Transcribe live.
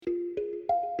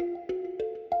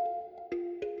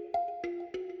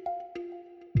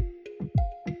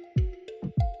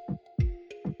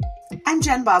I'm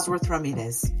Jen Bosworth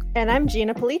Ramirez. And I'm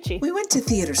Gina Polici. We went to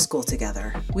theater school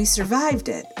together. We survived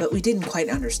it, but we didn't quite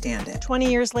understand it.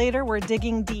 20 years later, we're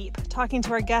digging deep, talking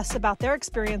to our guests about their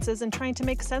experiences and trying to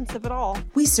make sense of it all.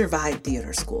 We survived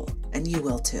theater school, and you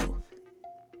will too.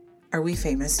 Are we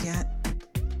famous yet?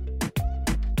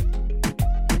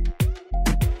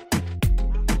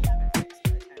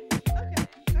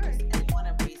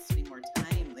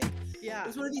 It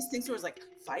was one of these things where it was like,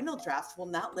 Final Draft will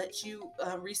not let you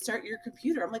restart your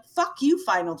computer. I'm like, fuck you,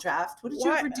 Final Draft. What did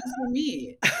you ever do for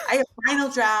me? I have Final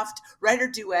Draft, Writer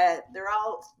Duet. They're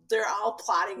all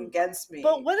plotting against me.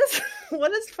 But what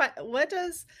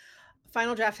does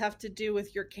Final Draft have to do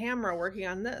with your camera working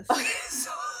on this? Okay,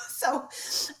 so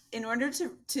in order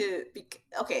to be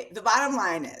okay, the bottom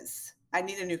line is I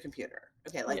need a new computer.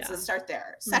 Okay, let's start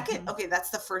there. Second, okay, that's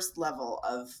the first level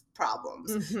of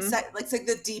problems. It's like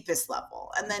the deepest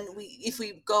level. And then if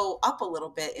we go up a little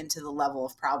bit into the level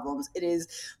of problems, it is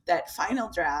that Final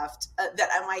Draft, that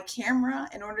on my camera,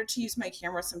 in order to use my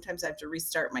camera, sometimes I have to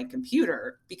restart my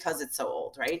computer because it's so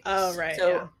old, right? Oh, right.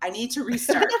 So I need to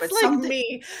restart. That's but like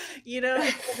me. You know,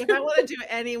 if I want to do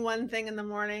any one thing in the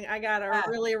morning, I got to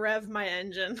really rev my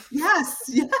engine. Yes.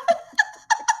 Yeah.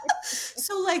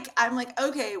 So I'm like,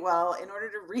 okay, well, in order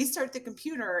to restart the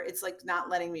computer, it's like not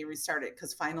letting me restart it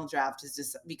because Final Draft is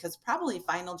just because probably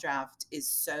Final Draft is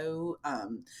so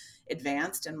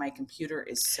advanced and my computer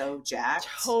is so jacked.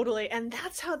 Totally. And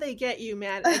that's how they get you,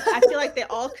 man. I feel like they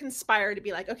all conspire to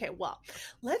be like, okay, well,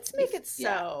 let's make it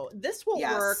so this will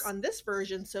work on this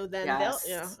version. So then they'll,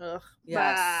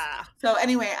 So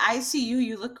anyway, I see you.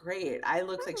 You look great. I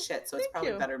look like shit. So it's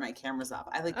probably better my camera's off.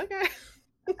 Okay.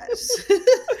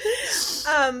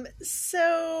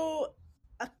 So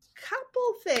a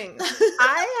couple things.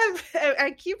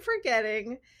 I keep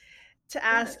forgetting to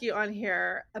ask you on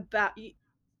here about you.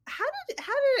 How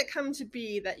did it come to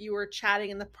be that you were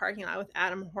chatting in the parking lot with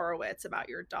Adam Horowitz about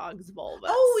your dog's vulva?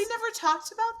 Oh, we never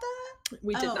talked about that?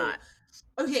 We did not.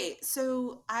 Okay,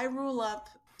 so I roll up.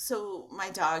 So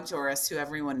my dog, Doris, who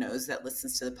everyone knows that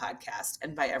listens to the podcast,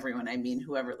 and by everyone, I mean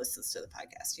whoever listens to the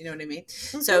podcast. You know what I mean?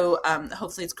 So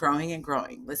hopefully it's growing and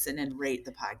growing. Listen and rate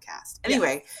the podcast.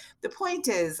 Anyway, the point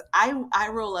is I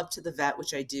roll up to the vet,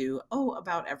 which I do,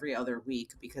 about every other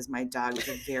week because my dog is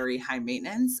a very high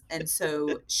maintenance. And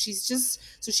so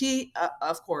she,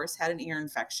 of course, had an ear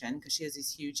infection because she has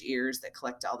these huge ears that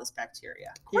collect all this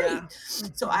bacteria. Great. Yeah.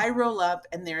 So I roll up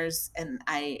and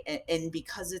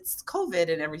because it's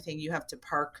COVID and everything, you have to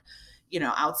park,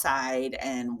 outside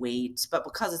and wait. But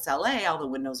because it's LA, all the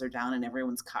windows are down in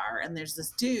everyone's car. And there's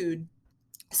this dude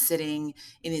sitting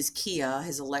in his Kia,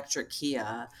 his electric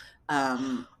Kia.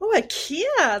 A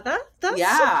Kia. That's surprising.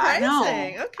 I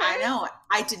know. Okay. I know.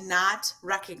 I did not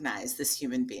recognize this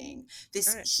human being.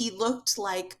 He looked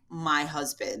like my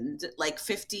husband, like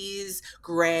 50s,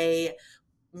 gray,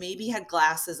 maybe had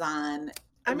glasses on.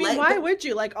 I mean, why would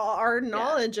you? Like, all our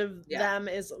knowledge of them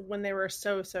is when they were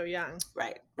so young.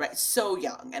 Right. So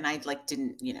young. And I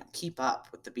didn't, keep up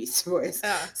with the Beastie Boys.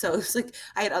 So it was like,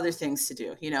 I had other things to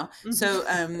do, So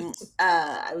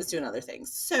I was doing other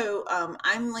things. So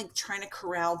I'm trying to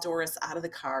corral Doris out of the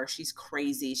car. She's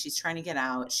crazy. She's trying to get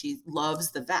out. She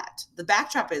loves the vet. The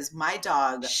backdrop is my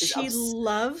dog. She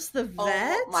loves the vet?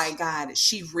 Oh my God.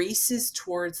 She races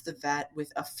towards the vet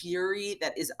with a fury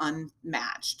that is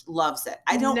unmatched. Loves it.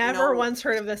 I don't never once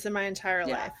heard of this in my entire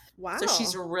life. Wow. So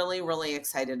she's really, really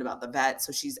excited about the vet.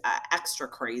 So she's extra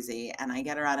crazy. And I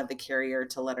get her out of the carrier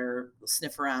to let her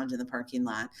sniff around in the parking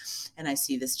lot. And I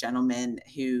see this gentleman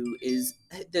who is,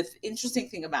 the interesting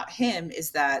thing about him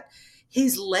is that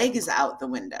his leg is out the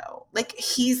window.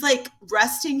 He's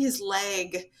resting his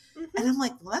leg. Mm-hmm. And I'm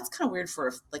like, well, that's kind of weird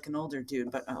for an older dude,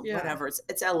 but whatever.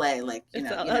 It's LA.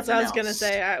 That's what I was going to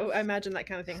say. I imagine that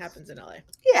kind of thing happens in LA.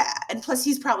 Yeah. And plus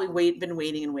he's probably been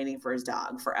waiting for his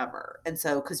dog forever. And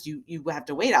so, cause you have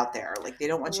to wait out there. They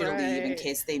don't want you to leave in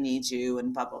case they need you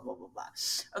and blah, blah, blah, blah, blah.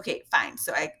 Okay, fine.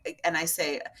 So I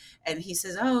say, and he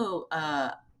says,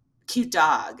 cute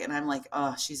dog. And I'm like,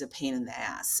 oh, she's a pain in the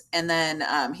ass. And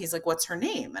then he's like, what's her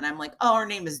name? And I'm like, oh, her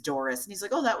name is Doris. And he's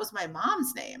like, oh, that was my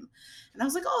mom's name. And I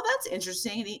was like, oh, that's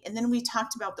interesting. And then we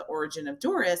talked about the origin of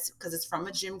Doris because it's from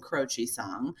a Jim Croce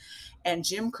song. And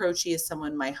Jim Croce is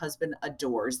someone my husband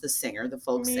adores, the singer, the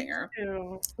folk singer.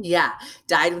 Too. Yeah.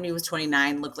 Died when he was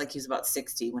 29, looked like he was about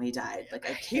 60 when he died.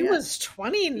 He was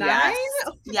 29?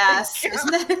 Yes.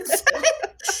 Isn't that insane?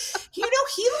 He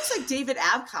looks like David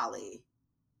Abcali.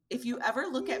 If you ever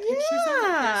look at pictures of it,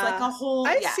 there's a whole.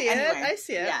 I see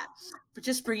it. Yeah. for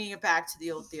just bringing it back to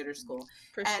the old theater school.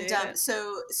 Appreciate And it.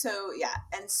 so yeah.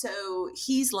 And so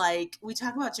he's like, we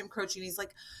talk about Jim Croce, and he's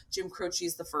like, Jim Croce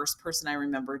is the first person I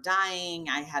remember dying.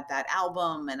 I had that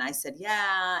album. And I said,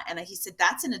 yeah. And he said,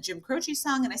 that's in a Jim Croce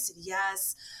song. And I said,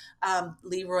 yes.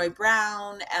 Leroy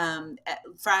Brown,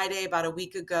 Friday, about a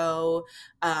week ago,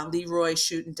 Leroy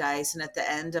shooting dice. And at the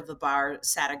end of the bar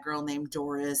sat a girl named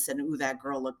Doris, and ooh, that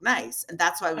girl looked nice. And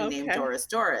that's why we named Doris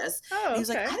Doris. Oh, and he was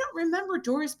like, I don't remember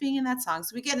Doris being in that song.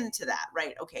 So we get into that.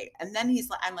 Right. Okay. And then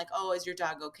I'm like, oh, is your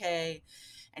dog okay?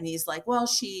 And he's like, well,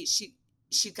 she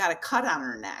got a cut on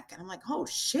her neck. And I'm like, oh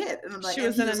shit. And I'm like, she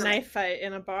was in a knife fight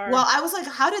in a bar. Well, I was like,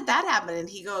 how did that happen? And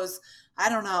he goes, I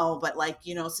don't know, but like,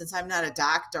 since I'm not a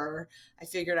doctor, I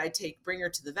figured I'd bring her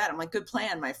to the vet. I'm like, good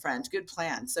plan, my friend, good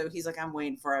plan. So he's like, I've been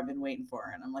waiting for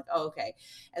her. And I'm like, oh, okay.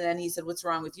 And then he said, what's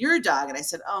wrong with your dog? And I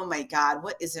said, oh my God,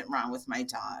 what isn't wrong with my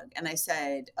dog? And I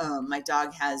said, my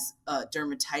dog has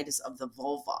dermatitis of the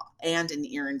vulva and an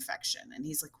ear infection. And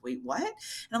he's like, wait, what? And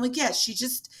I'm like, yeah,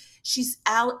 she's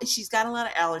got a lot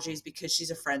of allergies because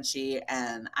she's a Frenchie,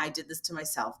 and I did this to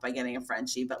myself by getting a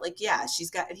Frenchie, but like, yeah,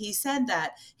 and he said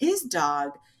that his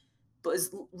dog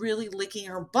was really licking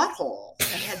her butthole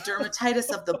and had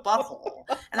dermatitis of the butthole.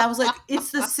 And I was like,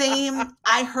 it's the same.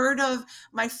 I heard of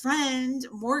my friend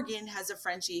Morgan has a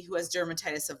Frenchie who has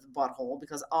dermatitis of the butthole,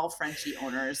 because all Frenchie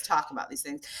owners talk about these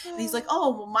things. And he's like,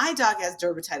 oh, well, my dog has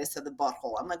dermatitis of the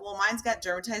butthole. I'm like, well, mine's got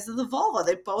dermatitis of the vulva.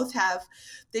 They both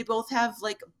have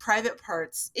like private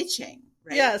parts itching.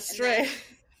 Right? Yes, right.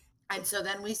 And so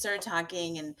then we started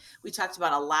talking, and we talked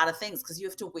about a lot of things, because you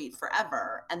have to wait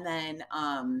forever. And then,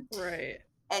 right.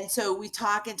 And so we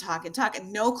talk and talk and talk,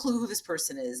 and no clue who this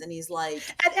person is. And he's like,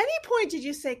 at any point did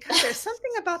you say, God, there's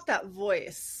something about that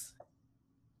voice?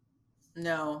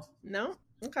 No.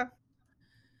 Okay.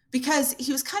 Because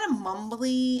he was kind of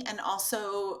mumbly, and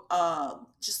also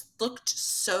just looked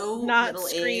so not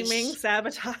middle-aged. Screaming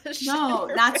sabotage. No,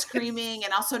 not screaming,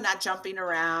 and also not jumping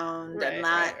around, right, and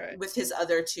not right. with his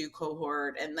other two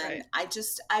cohort. And then I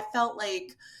felt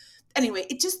like, anyway,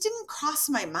 it just didn't cross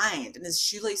my mind, and his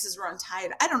shoelaces were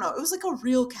untied. I don't know. It was like a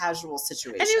real casual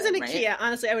situation. And he was in a Kia.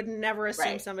 Honestly, I would never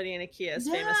assume somebody in a Kia is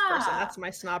a famous person. That's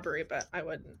my snobbery, but I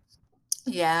wouldn't.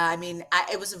 Yeah, I mean,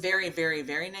 it was a very, very,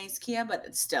 very nice Kia,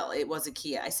 but still, it was a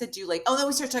Kia. I said, then we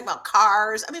started talking about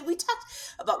cars. I mean, we talked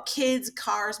about kids,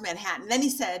 cars, Manhattan. Then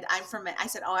he said, I'm from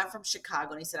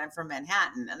Chicago. And he said, I'm from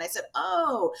Manhattan. And I said,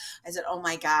 oh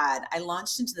my God. I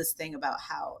launched into this thing about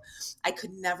how I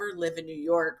could never live in New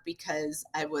York because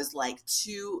I was like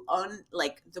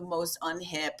the most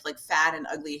unhip, like fat and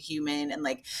ugly human. And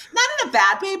like, not in a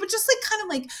bad way, but just like kind of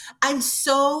like,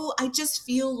 I just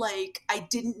feel like I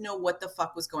didn't know what the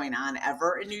fuck was going on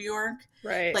ever in New York.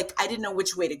 Right. Like, I didn't know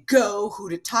which way to go, who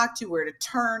to talk to, where to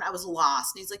turn. I was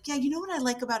lost. And he's like, yeah, you know what I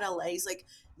like about LA? He's like,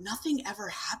 nothing ever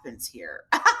happens here.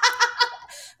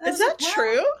 Is that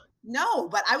true? No,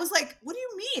 but I was like, what do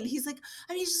you mean? He's like,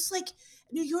 I mean, he's just like,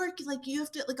 New York, like you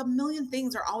have to, like a million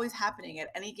things are always happening at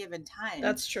any given time.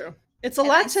 That's true. It's a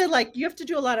lot to like, you have to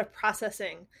do a lot of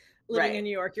processing. Living in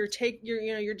New York, you're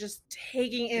just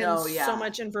taking in so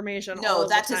much information. No, all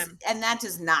the time. And that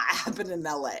does not happen in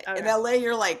LA. Okay. In LA,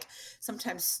 you're like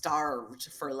sometimes starved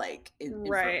for like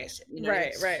information. You know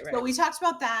right. But we talked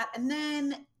about that, and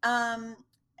then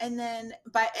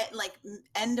by like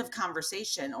end of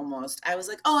conversation, almost, I was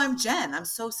like, "Oh, I'm Jen. I'm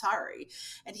so sorry."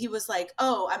 And he was like,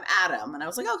 "Oh, I'm Adam." And I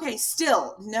was like, "Okay,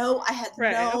 still no." I had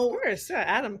of course,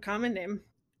 Adam,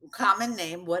 common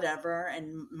name, whatever,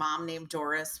 and mom named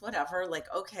Doris, whatever, like,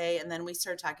 okay. And then we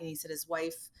started talking. He said his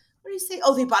wife, what did he say?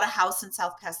 Oh, they bought a house in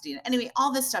South Pasadena. Anyway,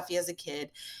 all this stuff. He has a kid.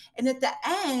 And at the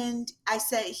end, I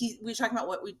said, we were talking about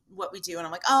what we do. And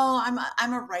I'm like, oh,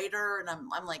 I'm a writer, and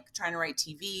I'm like trying to write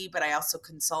TV, but I also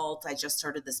consult. I just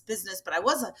started this business, but I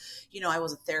was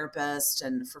a therapist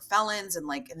and for felons, and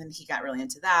then he got really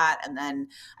into that. And then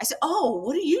I said, oh,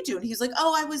 what do you do? And he's like,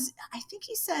 oh, I think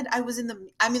he said I'm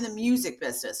in the music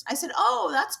business. I said, oh,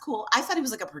 that's cool. I thought he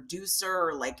was like a producer,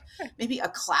 or like maybe a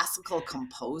classical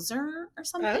composer or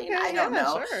something. Okay, I don't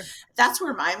know. Sure. That's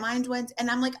where my mind went. And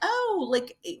I'm like, oh,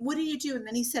 like, what do you do? And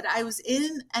then he said,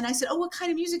 and I said, oh, what kind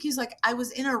of music? He's like, I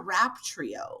was in a rap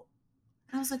trio.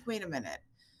 And I was like, wait a minute,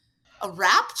 a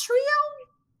rap trio?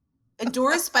 And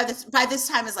Doris by this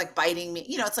time is like biting me.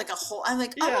 It's like a whole, I'm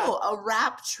like, oh, a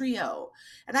rap trio.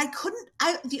 And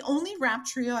the only rap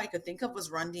trio I could think of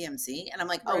was Run DMC. And I'm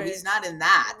like, oh, he's not in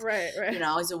that. Right.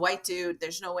 He's a white dude.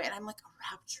 There's no way. And I'm like, a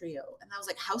rap trio. And I was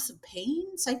like, House of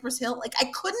Pain, Cypress Hill. Like,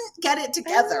 I couldn't get it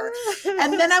together.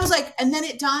 And then I was like, and then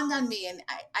it dawned on me. And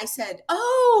I said,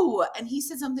 oh, and he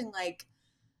said something like,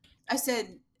 I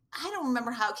said, I don't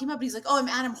remember how it came up, but he's like, oh, I'm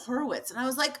Adam Horowitz. And I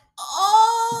was like,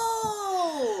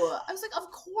 oh, I was like,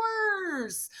 of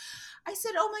course. I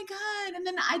said, oh my God. And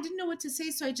then I didn't know what to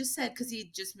say. So I just said, because he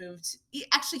just moved.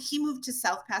 He moved to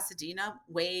South Pasadena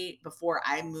way before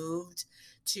I moved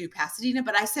to Pasadena.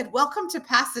 But I said, welcome to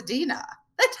Pasadena.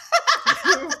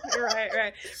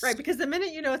 right. Because the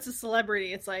minute you know it's a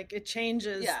celebrity, it's like it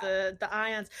changes the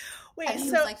ions. Wait, and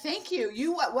he was like, thank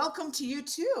you. Welcome to you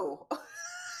too.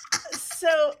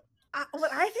 So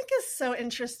what I think is so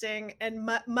interesting and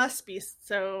must be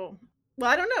so,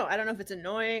 well, I don't know if it's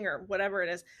annoying or whatever it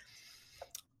is.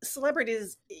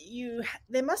 Celebrities,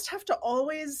 they must have to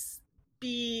always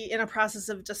be in a process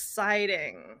of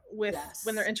deciding with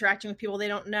when they're interacting with people they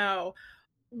don't know.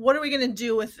 What are we going to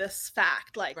do with this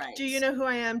fact? Like, do you know who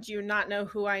I am? Do you not know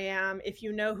who I am? If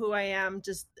you know who I am,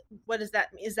 just what does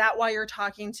that mean? Is that why you're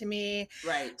talking to me?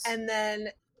 Right. And then,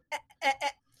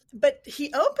 but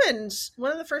he opened,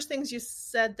 one of the first things you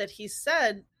said that he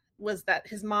said was that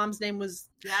his mom's name was,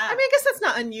 I mean, I guess that's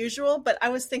not unusual, but I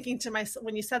was thinking to myself,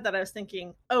 when you said that, I was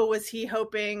thinking, oh, was he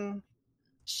hoping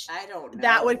I don't know.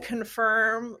 that would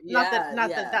confirm? Not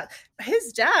that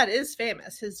his dad is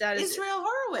famous. His dad is Israel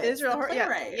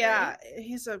Horowitz. Yeah.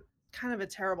 He's a kind of a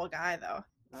terrible guy though.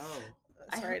 Oh.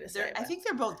 Sorry to say. I think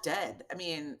they're both dead. I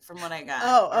mean, from what I got.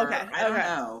 Oh, okay. I don't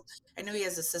know. I know he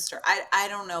has a sister. I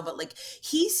don't know, but like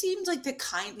he seemed like the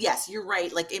kind. Yes, you're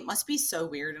right. Like it must be so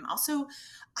weird. And also,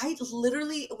 I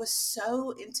literally was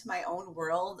so into my own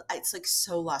world. It's like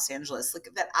so Los Angeles. Like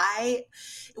that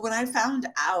when I found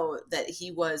out that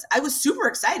I was super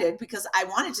excited because I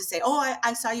wanted to say, oh,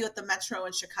 I saw you at the Metro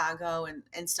in Chicago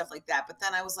and stuff like that. But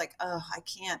then I was like, oh, I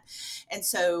can't. And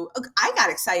so I got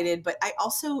excited, but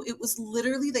it was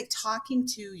literally like talking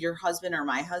to your husband or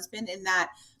my husband in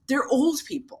that they're old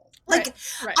people. Like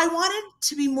I wanted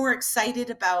to be more excited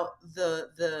about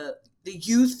the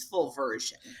youthful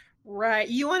version. Right.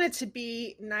 You wanted to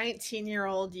be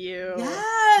 19-year-old you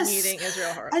meeting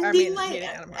Israel Horowitz. And being like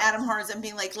Adam Horowitz and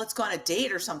being like, let's go on a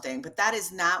date or something. But that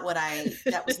is not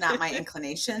that was not my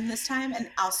inclination this time.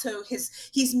 And also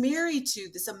he's married to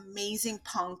this amazing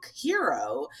punk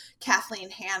hero, Kathleen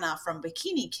Hanna from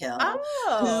Bikini Kill,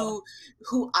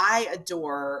 who I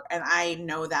adore. And I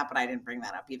know that, but I didn't bring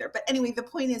that up either. But anyway, the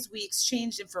point is we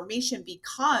exchanged information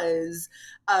because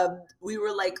we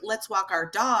were like, let's walk our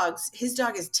dogs. His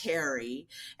dog is Terry,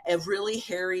 a really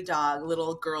hairy dog,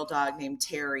 little girl dog named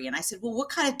Terry. And I said, well, what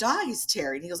kind of dog is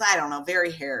Terry? And he goes, I don't know, very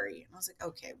hairy. And I was like,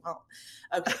 okay.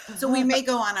 So we may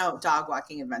go on a dog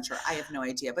walking adventure. I have no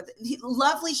idea, but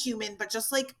lovely human, but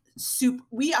just like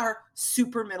we are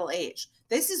super middle-aged.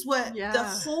 This is what the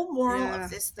whole moral of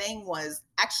this thing was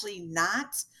actually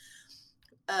not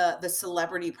the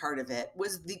celebrity part of it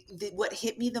was what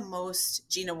hit me the most,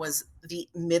 Gina, was the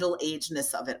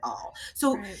middle-agedness of it all.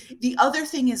 So the other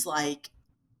thing is like,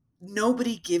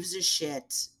 nobody gives a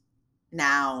shit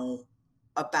now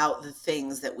about the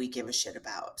things that we give a shit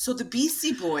about. So the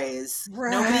Beastie Boys,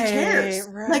 nobody cares.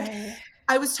 Like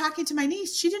I was talking to my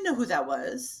niece. She didn't know who that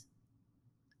was.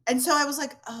 And so I was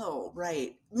like, oh,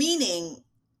 right. Meaning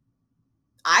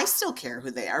I still care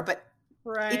who they are, but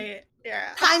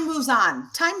time moves on.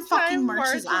 Time fucking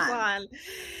marches on.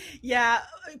 Yeah.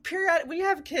 When you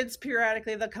have kids,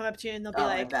 periodically they'll come up to you and they'll be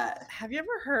like, have you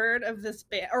ever heard of this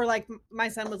band? Or like my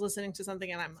son was listening to something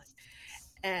and I'm like,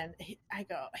 and he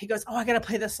goes, oh, I got to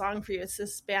play this song for you. It's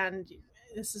this band.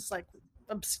 This is like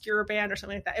obscure band or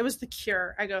something like that. It was The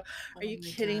Cure. I go, are you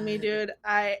kidding me, dude?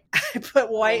 I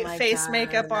put white face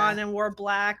makeup on and wore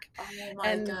black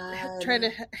and tried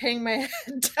to hang my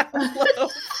head down low for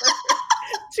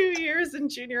 2 years in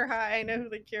junior high. I know who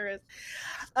The Cure is.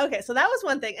 Okay, so that was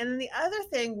one thing. And then the other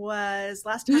thing was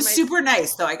last time he was super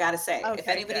nice, though, I gotta say. Okay, if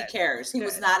anybody cares. He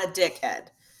was not a dickhead.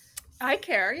 I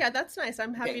care. Yeah, that's nice.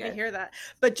 I'm happy to hear that.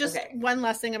 But just one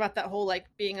last thing about that whole like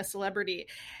being a celebrity.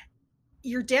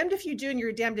 You're damned if you do and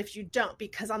you're damned if you don't.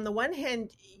 Because on the one hand,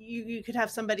 you could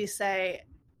have somebody say,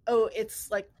 oh,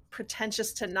 it's like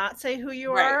pretentious to not say who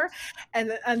you are.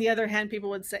 And on the other hand,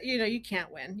 people would say, you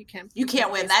can't win. You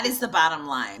can't win. That is the bottom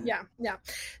line. Yeah.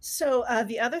 So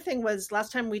the other thing was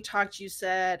last time we talked, you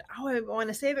said, oh, I want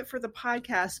to save it for the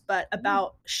podcast, but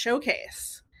about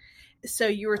Showcase. So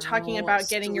you were talking about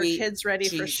getting your kids ready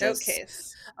for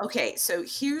Showcase. Okay. So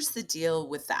here's the deal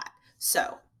with that.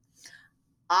 So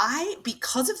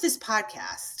because of this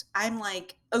podcast, I'm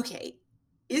like, okay,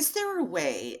 is there a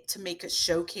way to make a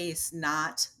Showcase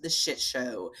not the shit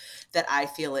show that I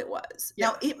feel it was?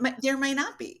 Yeah. Now, there might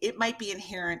not be. It might be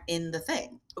inherent in the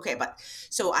thing. Okay, but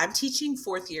so I'm teaching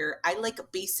fourth year. I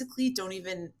basically don't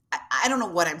even. I don't know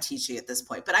what I'm teaching at this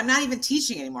point, but I'm not even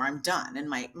teaching anymore. I'm done, and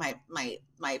my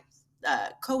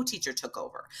co-teacher took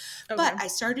over. Okay. But I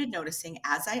started noticing,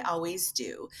 as I always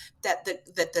do, that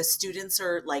the students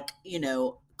are like,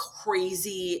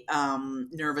 crazy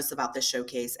nervous about the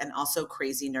showcase, and also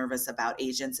crazy nervous about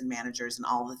agents and managers and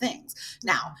all the things.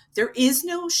 Now, there is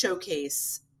no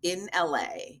showcase in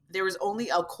LA. There was only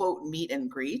a quote meet and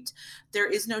greet. There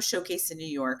is no showcase in New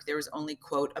York. There was only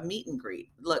quote a meet and greet.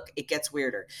 Look, it gets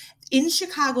weirder. In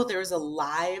Chicago, there was a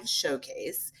live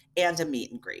showcase and a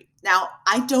meet and greet. Now,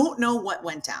 I don't know what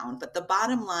went down, but the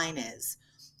bottom line is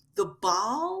the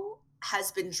ball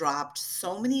has been dropped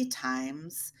so many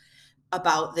times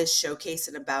about this showcase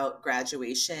and about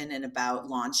graduation and about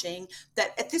launching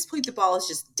that at this point the ball is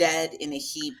just dead in a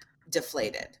heap,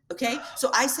 deflated. Okay. So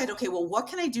I said, okay, well, what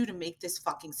can I do to make this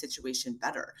fucking situation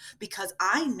better? Because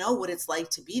I know what it's like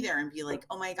to be there and be like,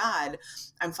 oh my God,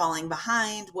 I'm falling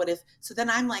behind. What if? So then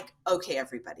I'm like, okay,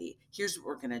 everybody, here's what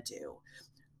we're going to do.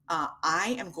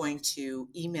 I am going to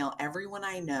email everyone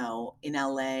I know in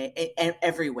LA and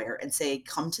everywhere and say,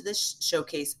 come to this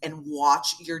showcase and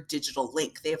watch your digital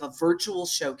link. They have a virtual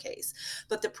showcase.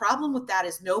 But the problem with that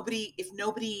is if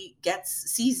nobody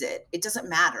sees it, it doesn't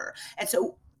matter. And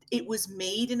so it was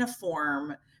made in a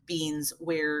form, Beans,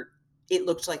 where it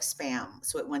looked like spam.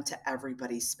 So it went to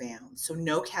everybody's spam. So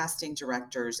no casting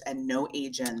directors and no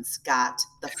agents got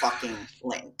the fucking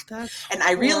link. That's and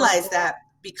I realized that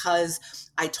because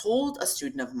I told a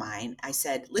student of mine, I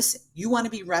said, listen, you want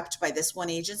to be repped by this one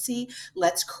agency?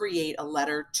 Let's create a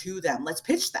letter to them. Let's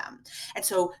pitch them. And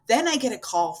so then I get a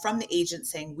call from the agent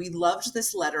saying, we loved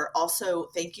this letter. Also,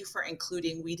 thank you for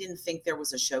including, we didn't think there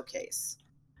was a showcase.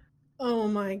 Oh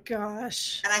my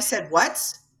gosh. And I said, what?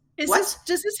 Does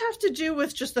this have to do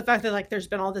with just the fact that like there's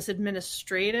been all this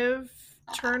administrative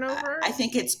turnover? I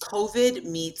think it's COVID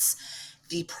meets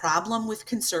the problem with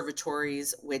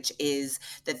conservatories, which is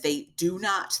that they do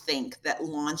not think that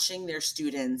launching their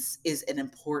students is an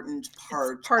important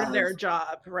part of their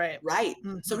job, right? Right.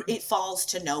 Mm-hmm. So it falls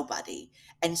to nobody.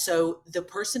 And so the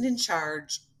person in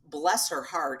charge, bless her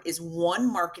heart, is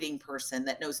one marketing person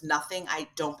that knows nothing, I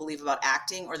don't believe, about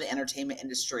acting or the entertainment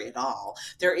industry at all.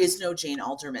 There is no Jane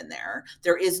Alderman there.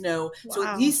 There is no, wow. So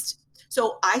at least,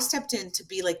 so I stepped in to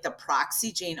be like the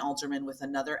proxy Jane Alderman with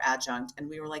another adjunct. And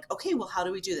we were like, okay, well, how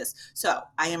do we do this? So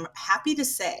I am happy to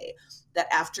say that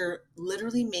after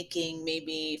literally making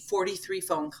maybe 43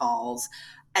 phone calls,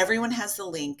 everyone has the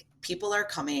link. People are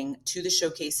coming to the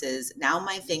showcases. Now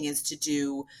my thing is to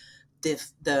do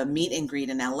the meet and greet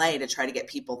in LA to try to get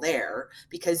people there,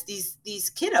 because these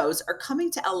kiddos are coming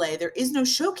to LA. There is no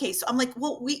showcase. So I'm like,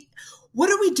 well,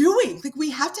 what are we doing? Like, we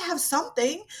have to have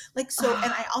something. Like, so,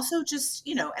 and I also just,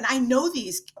 and I know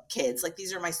these kids, like,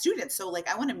 these are my students. So like,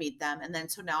 I want to meet them. And then,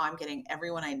 so now I'm getting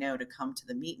everyone I know to come to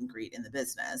the meet and greet in the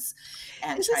business.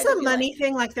 And is this a money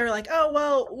thing? Like, they're like, oh,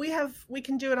 well, we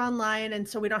can do it online. And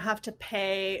so we don't have to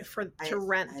pay to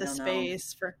rent the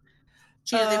space for.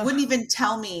 Gina, they wouldn't even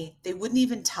tell me. They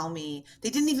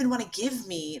didn't even want to give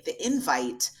me the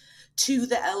invite to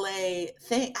the LA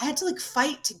thing. I had to like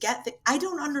fight to get I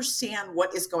don't understand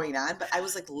what is going on, but I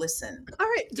was like, listen. All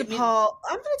right, DePaul,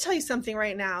 I'm going to tell you something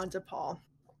right now, DePaul.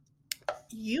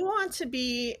 You want to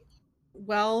be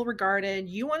well regarded.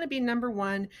 You want to be number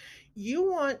one.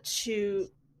 You want to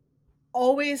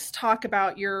always talk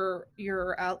about your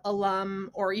alum,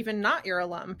 or even not your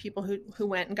alum, people who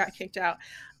went and got kicked out,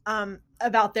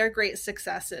 about their great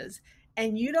successes.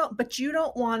 And you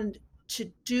don't want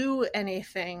to do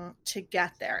anything to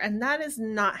get there. And that is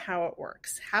not how it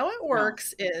works. How it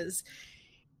works is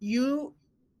you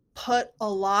put a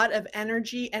lot of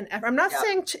energy and effort. I'm not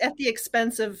saying at the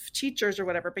expense of teachers or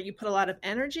whatever, but you put a lot of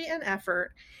energy and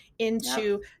effort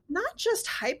into not just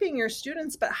hyping your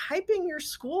students, but hyping your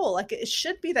school. Like, it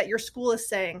should be that your school is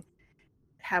saying,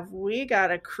 have we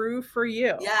got a crew for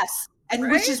you? Yes. And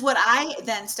which is what I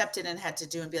then stepped in and had to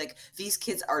do and be like, these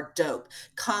kids are dope.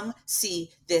 Come see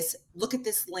this, look at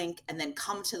this link, and then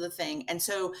come to the thing. And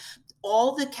so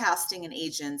all the casting and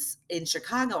agents in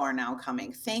Chicago are now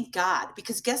coming. Thank God.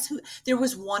 Because guess who? There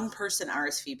was one person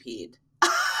RSVP'd.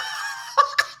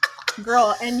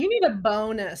 Girl, and you need a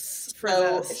bonus for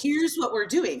this. So here's what we're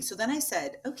doing. So then I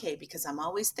said, okay, because I'm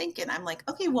always thinking, I'm like,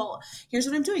 okay, well, here's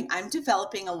what I'm doing. I'm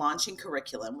developing a launching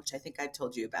curriculum, which I think I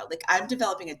told you about. Like, I'm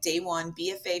developing a day one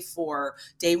BFA for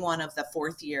day one of the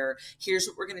fourth year. Here's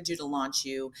what we're going to do to launch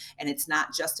you. And it's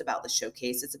not just about the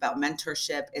showcase. It's about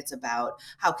mentorship. It's about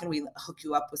how can we hook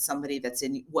you up with somebody that's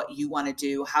in what you want to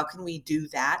do? How can we do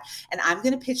that? And I'm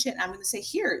going to pitch it. And I'm going to say,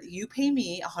 here, you pay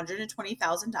me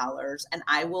 $120,000 and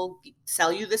I will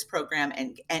sell you this program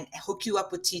and hook you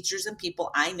up with teachers and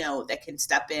people I know that can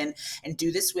step in and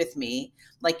do this with me,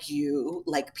 like you,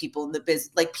 like people in the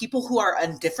business, like people who are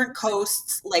on different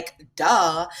coasts, like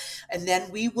duh. And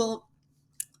then we will.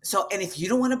 So, and if you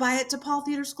don't want to buy it to Paul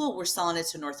Theater School, we're selling it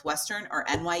to Northwestern or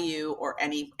NYU or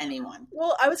anyone.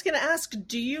 Well, I was going to ask,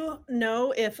 do you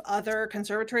know if other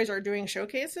conservatories are doing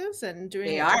showcases and doing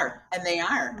They are, and they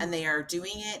are, and they are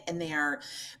doing it, and they are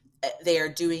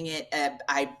doing it.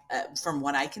 From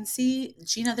what I can see,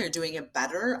 Gina, they're doing it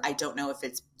better. I don't know if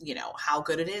it's, how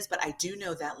good it is, but I do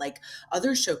know that like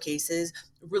other showcases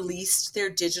released their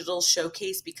digital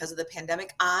showcase because of the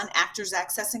pandemic on Actors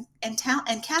Access and talent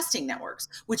and casting networks,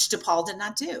 which DePaul did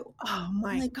not do. Oh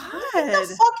my God. What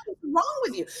the fuck is wrong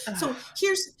with you?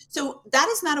 So that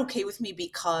is not okay with me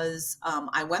because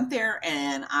I went there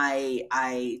and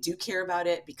I do care about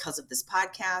it because of this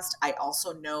podcast. I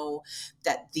also know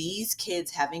that these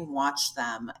kids, having watched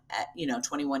them at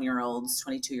 21-year-olds,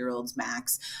 22-year-olds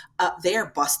max, they are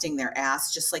busting their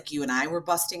ass just like you and I were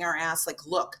busting our ass. Like,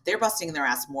 look, they're busting their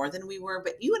ass more than we were,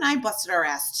 but you and I busted our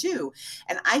ass too.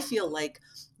 And I feel like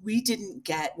we didn't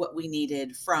get what we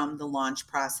needed from the launch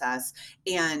process.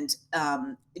 And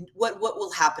what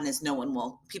will happen is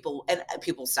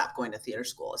people stop going to theater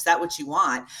school. Is that what you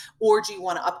want? Or do you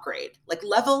want to upgrade? Like,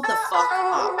 level the fuck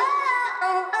up.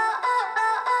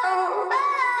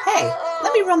 Hey,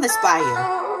 let me run this by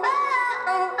you.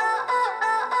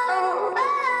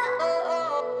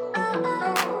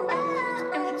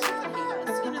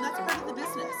 That's part of the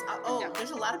business.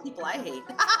 There's a lot of people I hate.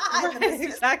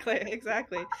 Right,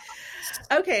 exactly.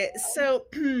 Okay, so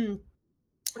the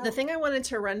thing I wanted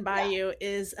to run by you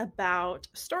is about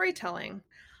storytelling.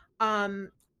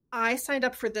 I signed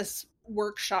up for this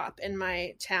workshop in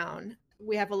my town.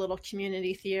 We have a little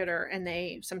community theater and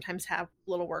they sometimes have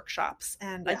little workshops,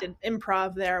 and I did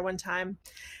improv there one time.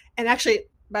 And actually,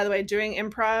 by the way, doing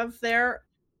improv there,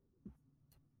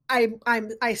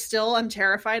 I still am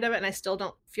terrified of it, and I still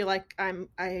don't feel like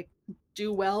I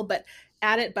do well but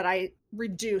I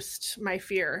reduced my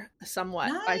fear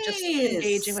somewhat by just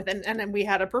engaging with it. And then we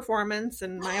had a performance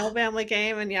and my whole family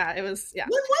came, and it was. When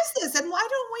was this? And why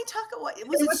don't we talk about it?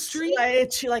 Was it street?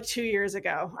 Like 2 years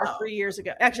ago or 3 years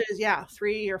ago. Actually,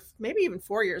 3 or maybe even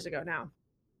 4 years ago now.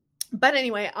 But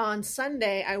anyway, on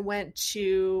Sunday I went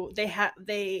to, they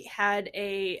had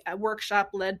a workshop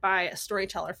led by a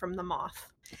storyteller from The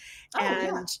Moth.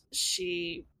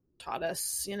 She taught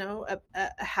us,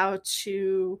 how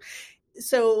to.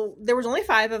 So there was only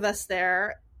 5 of us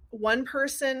there.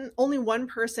 Only one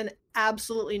person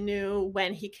absolutely knew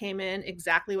when he came in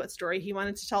exactly what story he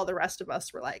wanted to tell. The rest of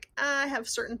us were like, I have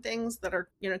certain things that are,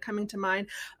 coming to mind.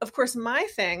 Of course, my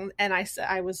thing, and I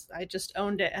just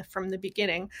owned it from the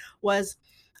beginning, was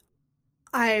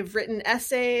I've written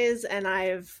essays and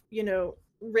I've,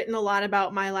 written a lot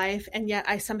about my life, and yet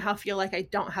I somehow feel like I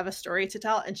don't have a story to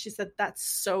tell. And she said that's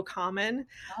so common.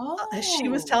 She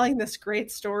was telling this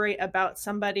great story about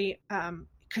somebody,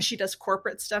 because she does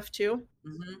corporate stuff too.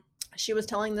 Mm-hmm. She was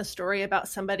telling the story about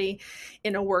somebody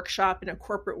in a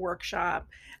corporate workshop,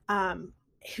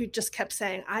 who just kept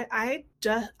saying, I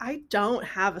don't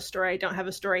have a story. I don't have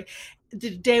a story.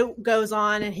 The day goes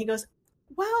on and he goes,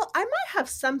 well, I might have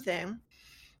something.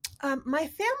 My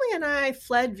family and I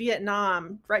fled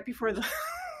Vietnam right before the.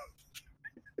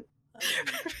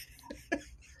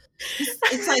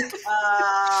 It's like,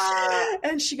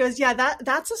 and she goes, yeah,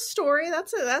 that's a story.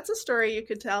 That's a story you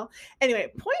could tell.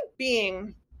 Anyway, point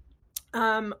being,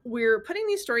 we're putting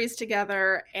these stories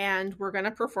together and we're going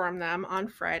to perform them on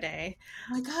Friday.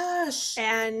 Oh my gosh.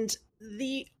 And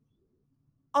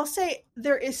I'll say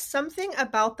there is something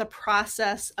about the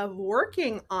process of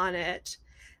working on it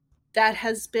that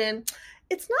has been,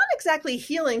 it's not exactly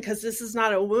healing because this is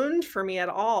not a wound for me at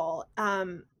all.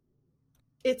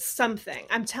 It's something.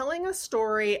 I'm telling a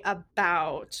story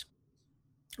about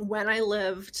when I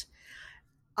lived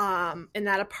in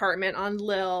that apartment on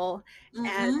Lil, mm-hmm.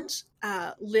 and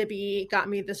Libby got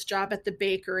me this job at the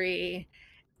bakery,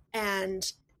 and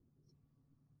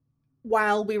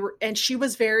she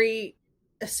was very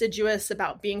assiduous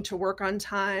about being to work on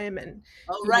time. And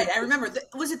right, I remember.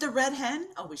 Was it the Red Hen?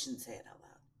 Oh, we shouldn't say it out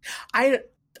loud.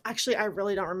 I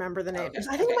really don't remember the name. Okay.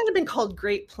 I think it might have been called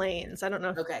Great Plains. I don't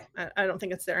know. Okay. I don't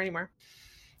think it's there anymore.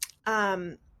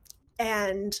 And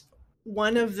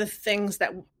one of the things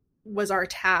that was our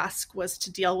task was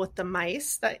to deal with the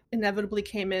mice that inevitably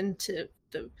came into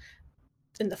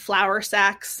in the flour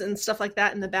sacks and stuff like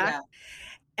that in the back.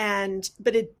 Yeah.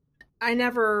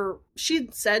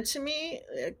 She'd said to me,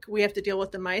 we have to deal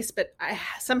with the mice, but I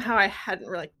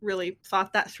hadn't really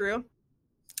thought that through.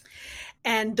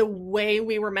 And the way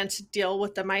we were meant to deal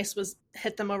with the mice was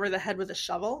hit them over the head with a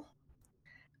shovel.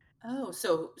 Oh,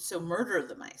 so murder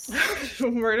the mice.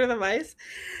 Murder the mice.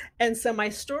 And so my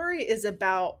story is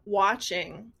about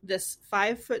watching this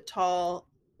 5 foot tall,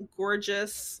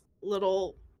 gorgeous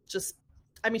little, just,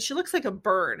 I mean, she looks like a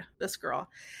bird, this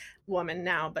woman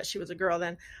now, but she was a girl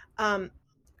then,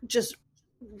 just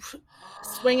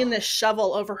swinging this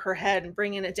shovel over her head and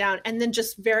bringing it down, and then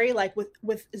just very like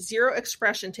with zero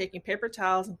expression, taking paper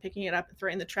towels and picking it up and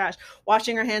throwing it in the trash,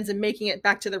 washing her hands and making it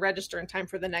back to the register in time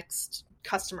for the next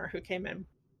customer who came in.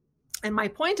 And my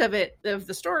point of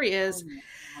the story is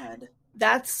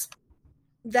that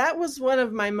was one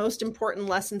of my most important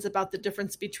lessons about the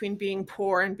difference between being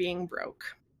poor and being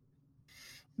broke.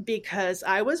 Because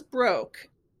I was broke,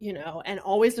 you know, and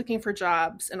always looking for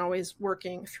jobs and always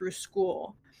working through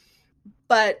school.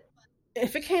 But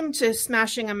if it came to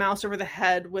smashing a mouse over the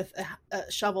head with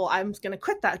a shovel, I'm going to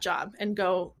quit that job and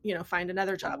go, you know, find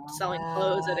another job selling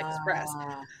clothes at Express.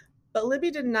 But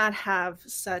Libby did not have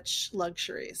such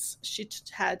luxuries. She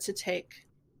had to take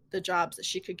the jobs that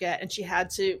she could get, and she had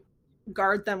to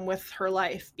guard them with her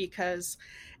life, because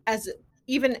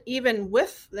even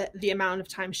with the amount of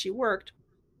time she worked,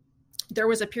 there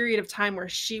was a period of time where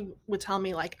she would tell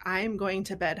me, like, I'm going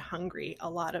to bed hungry a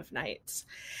lot of nights.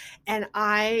 And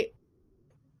I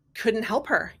couldn't help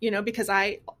her, you know, because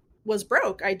I was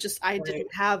broke. I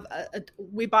didn't have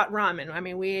we bought ramen. I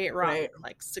mean, we ate ramen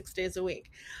like 6 days a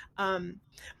week. And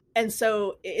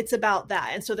so it's about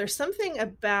that. And so there's something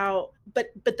about, but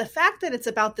the fact that it's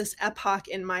about this epoch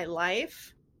in my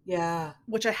life,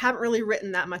 which I haven't really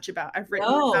written that much about. I've written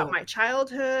about my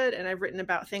childhood, and I've written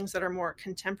about things that are more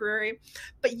contemporary,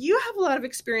 but you have a lot of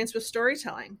experience with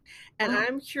storytelling. And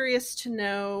I'm curious to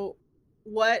know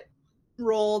what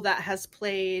role that has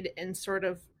played in sort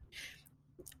of,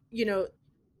 you know,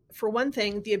 for one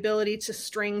thing, the ability to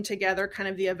string together kind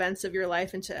of the events of your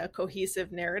life into a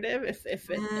cohesive narrative, if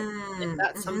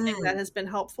that's something that has been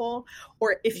helpful,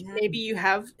 or if maybe you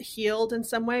have healed in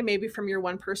some way, maybe from your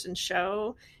one person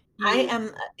show. I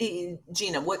am,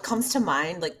 Gina, what comes to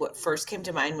mind, like what first came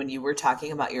to mind when you were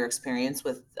talking about your experience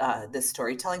with this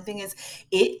storytelling thing is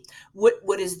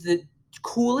what is the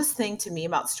coolest thing to me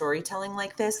about storytelling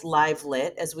like this, live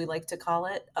lit, as we like to call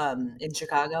it, in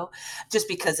Chicago, just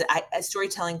because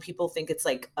storytelling, people think it's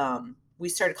like, we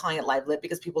started calling it live lit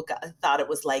because people thought it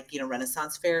was like, you know,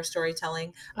 Renaissance fair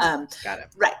storytelling. Got it.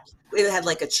 Right. It had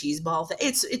like a cheese ball thing.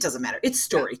 It doesn't matter. It's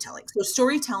storytelling. So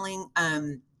storytelling,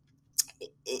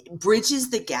 it bridges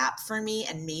the gap for me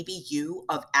and maybe you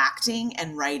of acting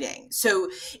and writing. So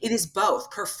it is both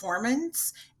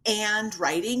performance and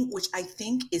writing, which I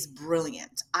think is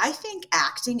brilliant. I think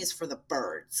acting is for the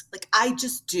birds. Like, I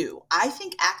just do. I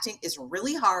think acting is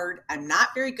really hard. I'm not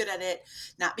very good at it,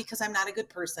 not because I'm not a good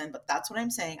person, but that's what I'm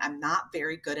saying. I'm not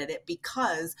very good at it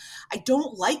because I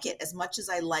don't like it as much as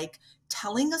I like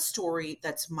telling a story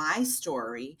that's my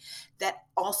story that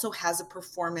also has a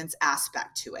performance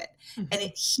aspect to it. And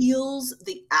it heals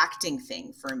the acting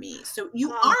thing for me. So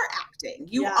you are acting.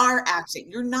 You are acting.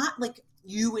 You're not like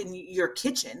you in your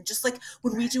kitchen, just like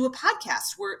when we do a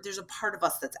podcast where there's a part of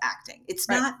us that's acting. It's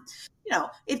not, you know,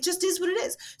 it just is what it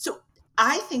is. So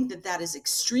I think that is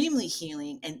extremely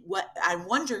healing. And what I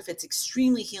wonder if it's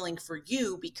extremely healing for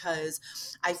you, because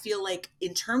I feel like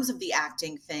in terms of the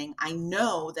acting thing, I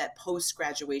know that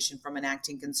post-graduation from an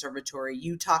acting conservatory,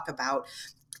 you talk about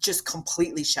just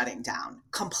completely shutting down,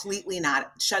 completely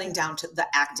not shutting down to the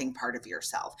acting part of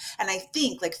yourself. And I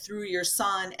think like through your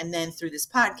son, and then through this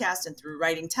podcast, and through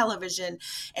writing television,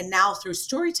 and now through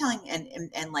storytelling,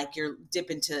 and like your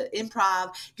dip into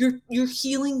improv, you're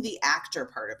healing the actor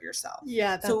part of yourself.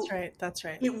 Yeah, that's right. That's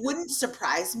right. It wouldn't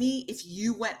surprise me if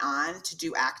you went on to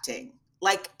do acting,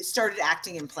 like started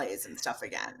acting in plays and stuff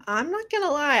again. I'm not going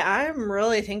to lie. I'm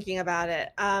really thinking about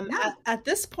it. At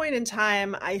this point in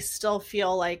time, I still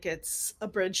feel like it's a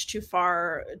bridge too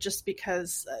far, just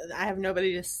because I have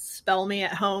nobody to spell me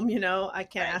at home. You know, I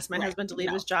can't ask my husband to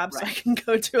leave his job so I can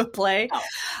go to a play. Oh,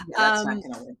 yeah, that's not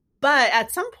gonna work. But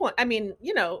at some point, I mean,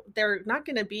 you know, they're not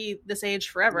going to be this age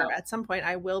forever. No. At some point,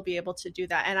 I will be able to do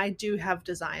that. And I do have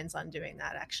designs on doing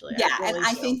that, actually. Yeah,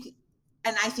 I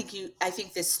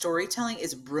think this storytelling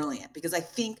is brilliant, because I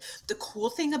think the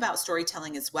cool thing about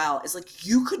storytelling as well is like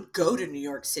you could go to New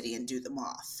York City and do The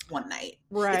Moth one night.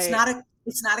 Right.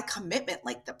 It's not a commitment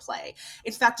like the play.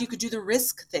 In fact, you could do the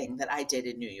Risk thing that I did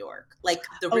in New York. Like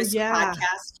the Oh Risk yeah.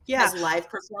 podcast Yeah. has live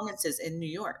performances in New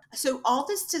York. So all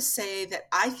this to say that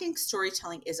I think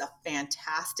storytelling is a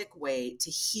fantastic way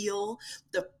to heal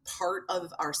the part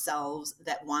of ourselves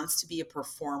that wants to be a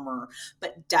performer,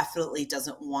 but definitely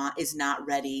is not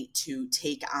ready to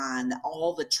take on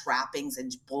all the trappings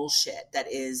and bullshit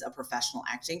that is a professional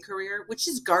acting career, which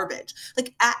is garbage.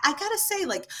 Like I gotta say,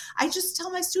 like, I just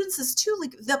tell my students this too,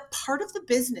 like the part of the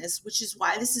business, which is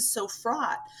why this is so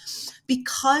fraught,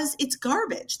 because it's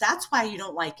garbage. That's why you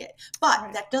don't like it. But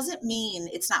Right. that doesn't mean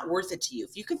it's not worth it to you.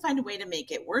 If you can find a way to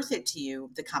make it worth it to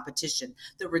you, the competition,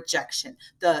 the rejection,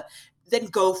 then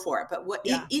go for it. But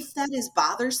if that is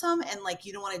bothersome and like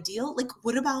you don't want to deal, like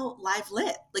what about live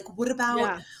lit? Like what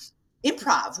about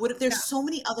improv? What if there's so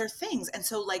many other things? And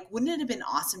so like, wouldn't it have been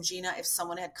awesome, Gina, if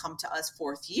someone had come to us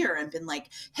fourth year and been like,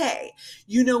 hey,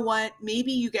 you know what?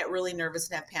 Maybe you get really nervous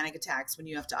and have panic attacks when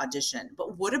you have to audition,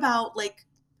 but what about like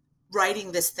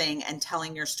writing this thing and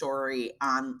telling your story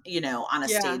on a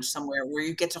stage somewhere where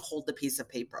you get to hold the piece of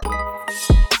paper?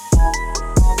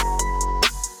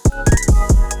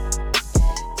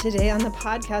 Today on the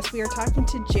podcast, we are talking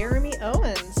to Jeremy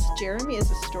Owens. Jeremy is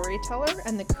a storyteller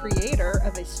and the creator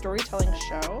of a storytelling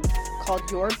show called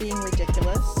You're Being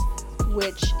Ridiculous,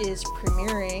 which is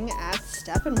premiering at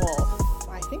Steppenwolf,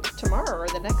 I think tomorrow or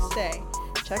the next day.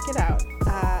 Check it out.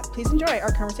 Please enjoy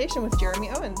our conversation with Jeremy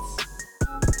Owens.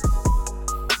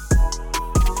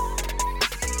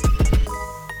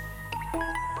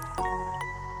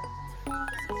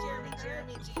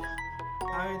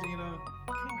 Hi, Gina.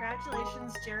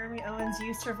 Congratulations, Jeremy Owens.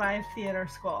 You survived theater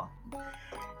school.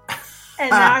 And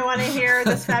now I want to hear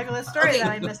this fabulous story that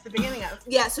I missed the beginning of.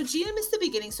 Yeah, so Gina missed the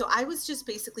beginning. So I was just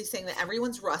basically saying that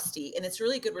everyone's rusty. And it's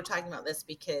really good we're talking about this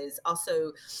because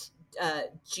also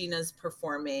Gina's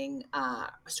performing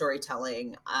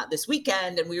storytelling this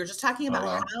weekend. And we were just talking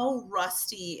about how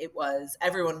rusty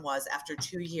everyone was after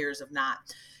 2 years of not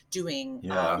doing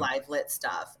live lit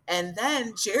stuff. And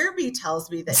then Jeremy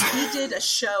tells me that he did a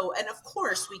show, and of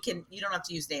course you don't have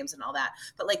to use names and all that,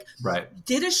 but like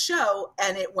did a show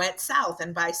and it went south,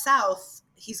 and by south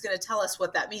he's going to tell us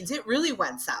what that means. It really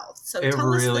went south. So it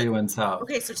really went south.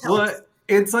 Okay, so tell us.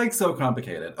 It's like so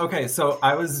complicated. Okay, so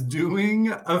I was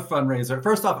doing a fundraiser.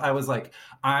 First off, I was like,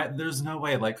 there's no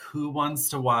way, like, who wants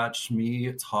to watch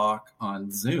me talk on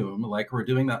Zoom? Like, we're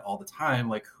doing that all the time.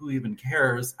 Like, who even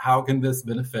cares? How can this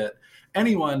benefit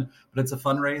anyone? But it's a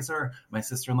fundraiser. My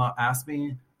sister-in-law asked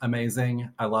me. Amazing.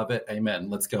 I love it. Amen.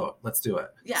 Let's go. Let's do it.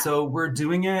 Yeah. So we're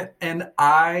doing it. And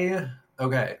I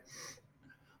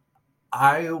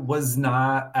was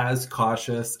not as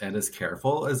cautious and as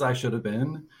careful as I should have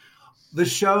been. The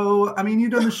show, I mean, you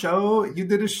did a show.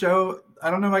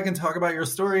 I don't know if I can talk about your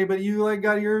story, but you like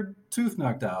got your tooth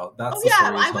knocked out. That's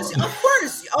I was, of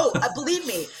course. Believe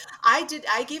me, I did.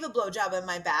 I gave a blowjob and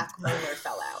my back molar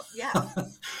fell out. Yeah.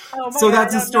 So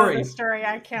that's a story. The story.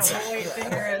 I can't wait to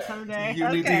hear it someday. You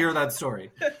need to hear that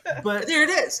story. But there it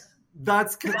is.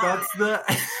 That's the.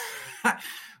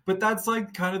 But that's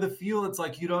like kind of the feel. It's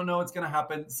like you don't know what's going to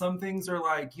happen. Some things are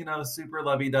like, super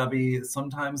lovey-dovey.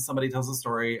 Sometimes somebody tells a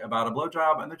story about a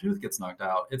blowjob and their tooth gets knocked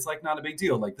out. It's like not a big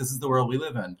deal. Like this is the world we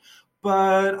live in.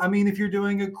 But I mean, if you're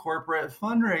doing a corporate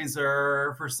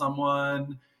fundraiser for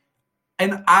someone,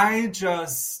 and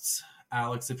Alex,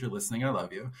 if you're listening, I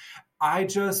love you. I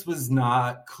just was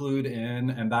not clued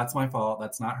in, and that's my fault.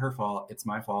 That's not her fault. It's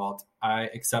my fault. I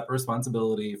accept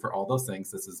responsibility for all those things.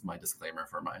 This is my disclaimer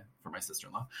for my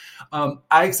sister-in-law.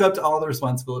 I accept all the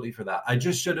responsibility for that. I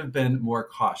just should have been more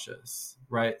cautious,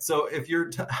 right? So if you're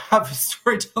have a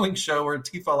storytelling show where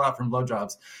teeth fall out from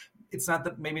blowjobs, it's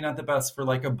maybe not the best for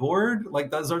like a board.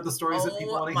 Like those are the stories that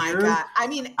people want to hear. Oh my God. I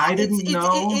mean, I didn't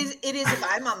know. It is if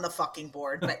I'm on the fucking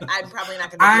board, but I'm probably not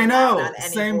going to. I know. On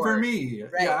any Same board. For me.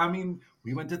 Right? Yeah. I mean,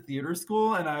 we went to theater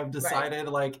school, and I've decided,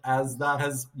 like, as that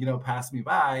has passed me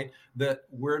by, that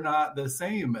we're not the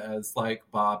same as like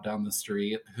Bob down the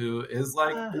street, who is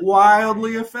like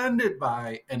wildly offended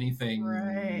by anything,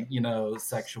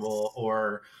 sexual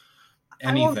or.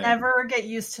 Anything. I will never get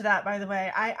used to that, by the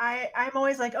way. I'm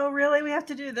always like, oh, really? We have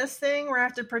to do this thing where I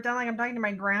have to pretend like I'm talking to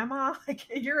my grandma? Like,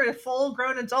 you're a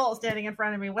full-grown adult standing in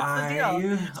front of me. What's the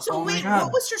deal? So wait,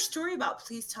 what was your story about?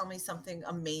 Please tell me something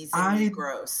amazingly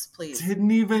gross, please.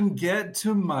 Didn't even get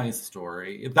to my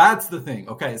story. That's the thing.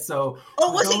 Okay, so...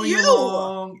 Oh, was it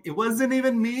you? It wasn't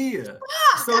even me. So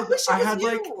I wish it was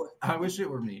you. I wish it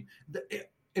were me.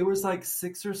 It was like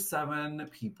 6 or 7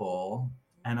 people,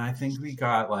 and I think we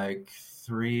got like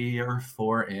 3 or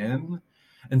 4 in.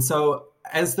 And so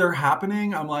as they're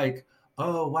happening, I'm like,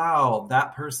 oh wow,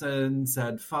 that person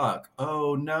said fuck.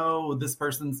 Oh no, this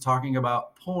person's talking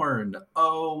about porn.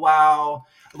 Oh wow.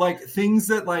 Like things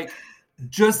that like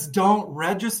just don't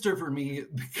register for me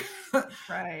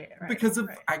because of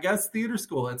I guess theater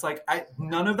school. It's like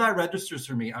none of that registers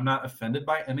for me. I'm not offended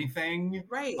by anything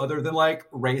other than like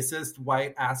racist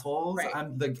white assholes.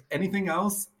 I'm like anything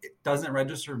else, it doesn't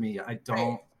register me. I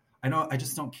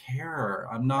just don't care.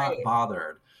 I'm not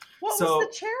bothered. What was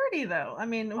the charity though? I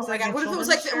mean, it was like what if it was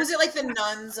like was it like the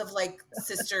nuns of like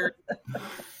Sister?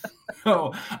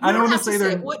 No, I don't want to say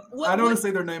their I don't want to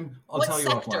say their name. I'll tell you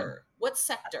offline. What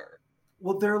sector?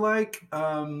 Well, they're like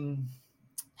healthcare,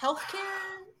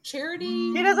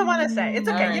 charity. He doesn't want to say. It's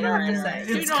okay. You don't have to say.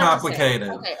 It's complicated.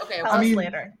 Okay. Tell us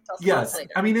later. Yes,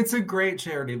 I mean it's a great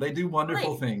charity. They do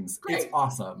wonderful things. It's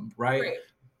awesome, right? Great.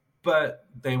 But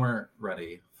they weren't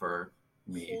ready for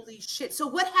me. Holy shit! So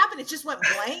what happened? It just went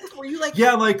blank. Were you like?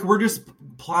 Yeah, like we're just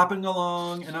plopping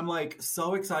along, and I'm like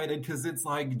so excited because it's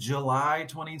like July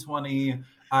 2020.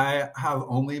 I have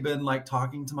only been like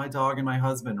talking to my dog and my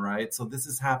husband, right? So this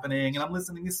is happening and I'm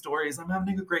listening to stories. I'm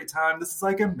having a great time. This is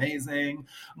like amazing.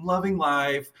 I'm loving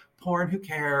life. Porn, who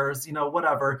cares? You know,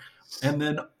 whatever. And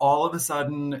then all of a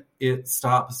sudden it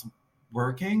stops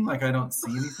working. Like I don't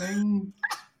see anything.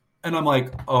 And I'm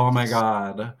like, oh my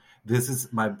God, this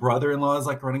is my brother-in-law is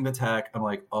like running the tech. I'm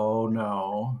like, oh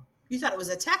no. You thought it was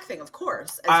a tech thing, of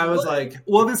course. I was like,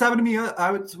 well, this happened to me.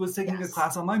 I was taking a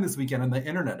class online this weekend and the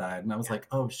internet died. And I was like,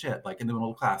 oh shit, like in the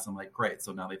middle of class. I'm like, great.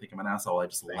 So now they think I'm an asshole. I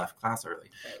just left class early.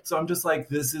 So I'm just like,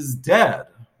 this is dead,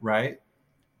 right?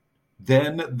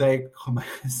 Then my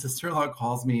sister-in-law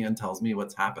calls me and tells me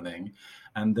what's happening.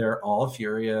 And they're all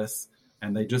furious.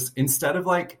 And they just, instead of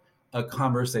like a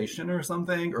conversation or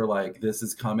something, or like, this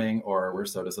is coming, or we're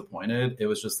so disappointed, it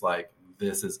was just like,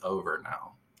 this is over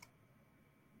now.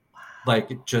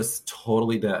 Like just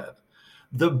totally dead.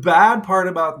 The bad part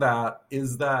about that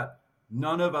is that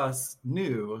none of us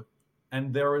knew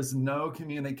and there was no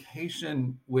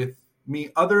communication with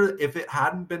me if it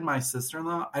hadn't been my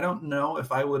sister-in-law, I don't know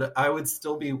if I would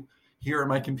still be here at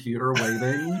my computer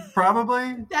waiting,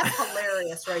 probably. That's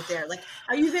hilarious right there. Like,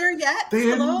 are you there yet?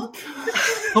 Hello?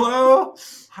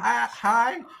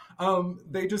 Hi.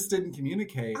 They just didn't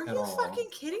communicate at all. Are you fucking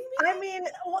kidding me? I mean,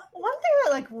 one thing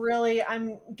that like really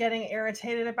I'm getting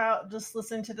irritated about just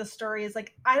listening to the story is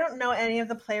like I don't know any of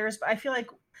the players, but I feel like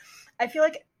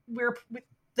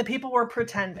the people were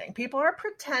pretending. People are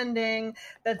pretending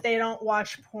that they don't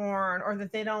watch porn or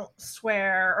that they don't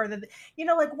swear or that, you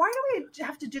know, like, why do we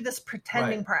have to do this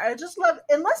pretending part? I just love,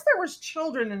 unless there was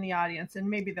children in the audience, and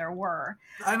maybe there were.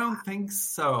 I don't think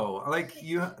so. Like,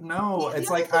 it's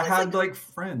like I had like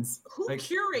friends. Who like,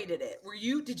 curated it?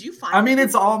 Did you find I mean,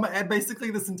 it's all,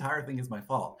 basically this entire thing is my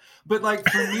fault. But like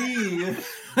for me.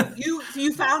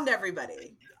 you found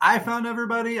everybody. I found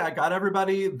everybody. I got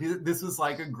everybody. This was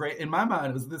like in my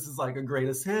mind, this is like a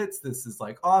greatest hits. This is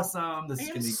like awesome. This is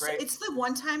going to be great. It's the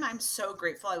one time I'm so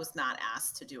grateful I was not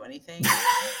asked to do anything.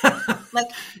 Like,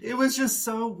 it was just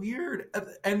so weird.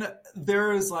 And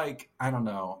there is like, I don't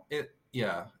know. It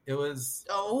was.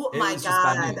 Oh my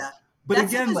God. But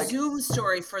that's again, like a Zoom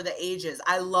story for the ages.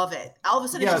 I love it. All of a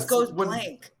sudden it just goes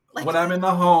blank. Like, when I'm in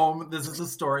the home, this is a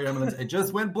story. It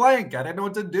just went blank. I didn't know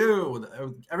what to do.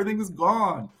 Everything was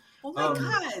gone. Oh my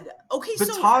God. Okay, but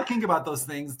talking about those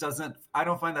things I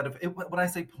don't find that when I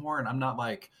say porn, I'm not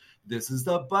like, this is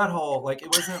the butthole. Like, it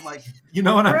wasn't like, you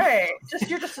know what I'm right.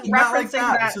 You're just referencing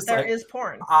that there is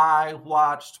porn. I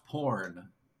watched porn.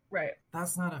 Right.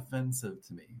 That's not offensive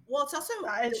to me. Well, it's also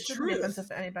it shouldn't be offensive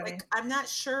to anybody. Like, I'm not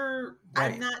sure.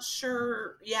 Right. I'm not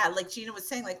sure. Yeah, like Gina was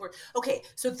saying, like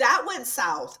so that went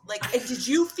south. Like, did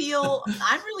you feel?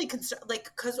 I'm really concerned. Like,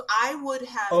 because I would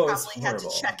have probably had to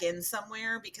check in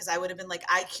somewhere because I would have been like,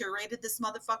 I curated this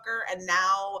motherfucker, and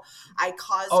now I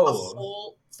caused a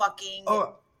whole fucking.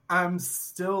 Oh, I'm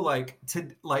still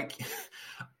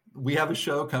we have a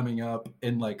show coming up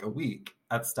in like a week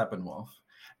at Steppenwolf.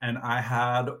 And I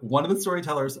had one of the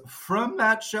storytellers from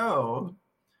that show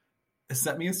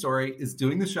sent me a story, is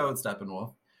doing the show at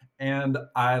Steppenwolf. And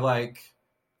I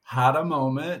had a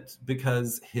moment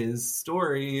because his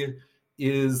story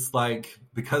is like,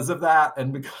 because of that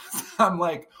and because I'm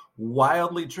like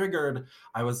wildly triggered,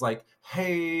 I was like,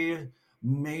 hey,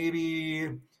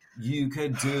 maybe you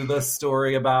could do the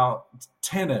story about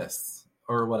tennis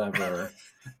or whatever.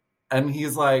 And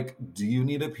he's like, do you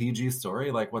need a PG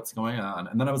story? Like, what's going on?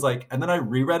 And then I was like, and then I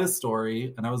reread his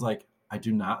story and I was like,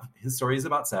 his story is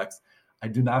about sex. I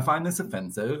do not find this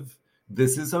offensive.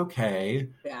 this is okay.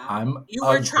 Yeah. I'm You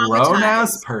were a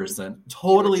grown-ass traumatized. person,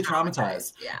 totally You were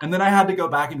traumatized. Yeah. And then I had to go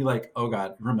back and be like, oh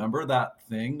God, remember that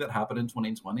thing that happened in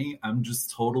 2020? I'm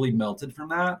just totally melted from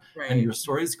that. Right. And your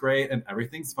story's great and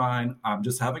everything's fine. I'm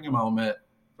just having a moment.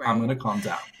 Right. I'm going to calm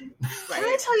down. Can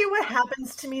I tell you what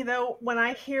happens to me though when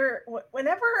I hear,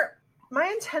 whenever my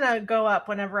antenna go up,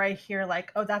 whenever I hear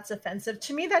like, oh, that's offensive,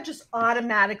 to me that just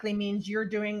automatically means you're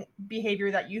doing behavior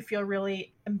that you feel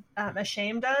really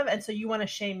ashamed of, and so you want to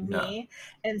shame me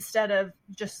instead of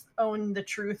just own the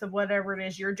truth of whatever it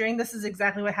is you're doing. This is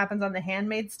exactly what happens on The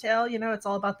Handmaid's Tale. You know, it's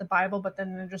all about the Bible, but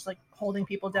then they're just like holding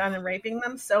people down and raping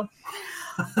them. So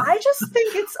I just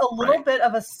think it's a little bit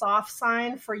of a soft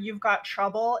sign for you've got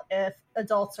trouble if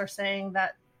adults are saying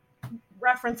that,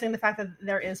 referencing the fact that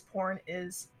there is porn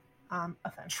is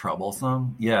offensive.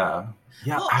 Troublesome. Yeah.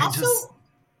 Well,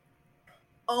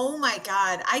 oh my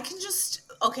God.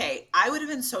 I would have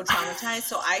been so traumatized.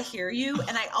 So I hear you.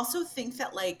 And I also think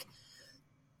that like,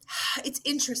 it's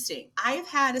interesting. I've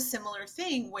had a similar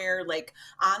thing where like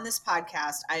on this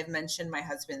podcast, I've mentioned my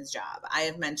husband's job. I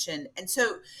have mentioned, and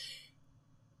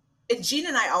Gina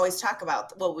and I always talk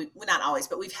about, well, not always,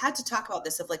 but we've had to talk about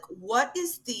this of like, what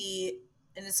is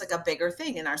and it's like a bigger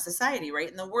thing in our society, right?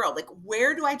 In the world, like,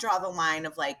 where do I draw the line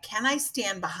of like, can I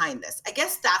stand behind this? I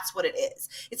guess that's what it is.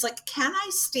 It's like, can I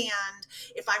stand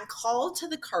if I'm called to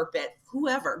the carpet,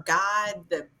 whoever, God,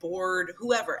 the board,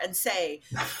 whoever, and say,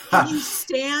 can you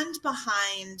stand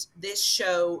behind this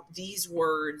show, these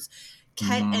words?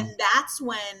 And that's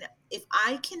when, if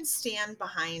I can stand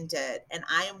behind it and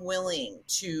I am willing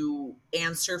to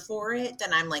answer for it,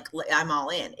 then I'm like, I'm all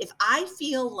in. If I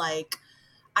feel like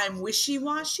I'm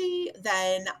wishy-washy,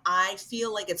 then I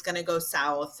feel like it's going to go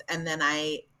south. And then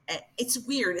it's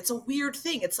weird. It's a weird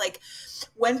thing. It's like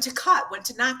when to cut, when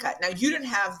to not cut. Now, you didn't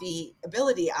have the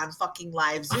ability on fucking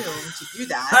live Zoom to do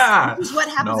that. Which is what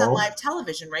happens on live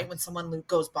television, right? When someone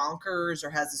goes bonkers or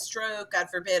has a stroke, God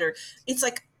forbid, or it's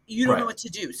like, you don't know what to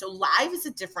do. So live is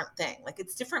a different thing. Like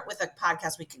it's different with a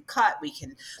podcast. We can cut,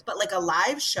 but like a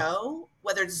live show,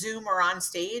 whether it's Zoom or on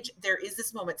stage, there is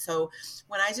this moment. So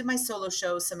when I did my solo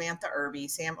show, Sam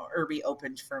Irby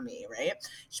opened for me, right?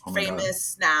 She's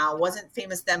famous now, wasn't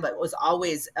famous then, but was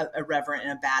always a reverend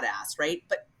and a badass, right?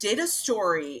 But did a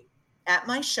story at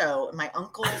my show, and my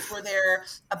uncles were there,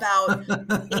 about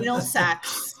anal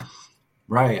sex,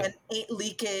 right? And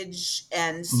leakage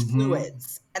and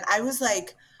fluids. And I was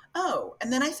like, oh,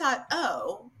 and then I thought,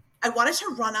 I wanted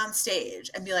to run on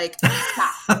stage and be like,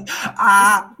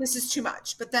 stop. This is too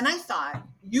much. But then I thought,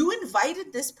 you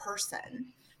invited this person.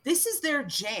 This is their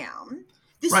jam.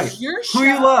 This is your show. Who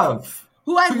you love.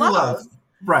 Who I love.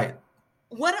 Right.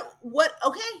 What,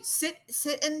 okay, sit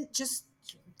and just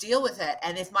deal with it.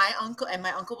 And if my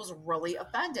uncle was really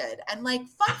offended and like,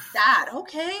 fuck that.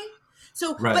 Okay.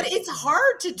 So, but it's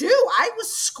hard to do. I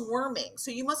was squirming.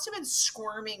 So you must have been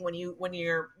squirming when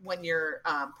your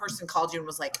person called you and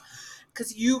was like,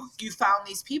 because you found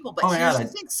these people. But here's the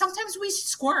thing: sometimes we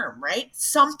squirm, right?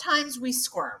 Sometimes we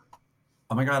squirm.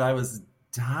 Oh my God, I was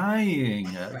dying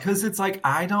because it's like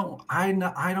I don't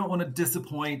want to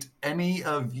disappoint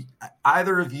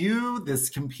either of you, this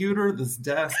computer, this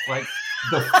desk, like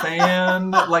the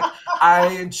fan. Like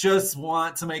I just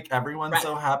want to make everyone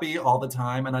so happy all the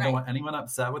time, and I don't want anyone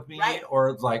upset with me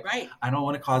or like I don't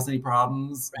want to cause any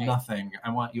problems. Nothing.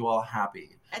 I want you all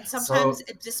happy. And sometimes,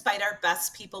 despite our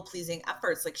best people-pleasing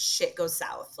efforts, like shit goes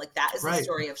south. Like that is the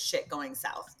story of shit going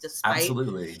south. Despite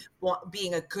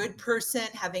being a good person,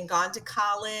 having gone to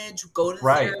college, go to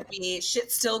therapy,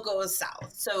 shit still goes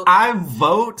south. So I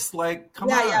vote. Like, come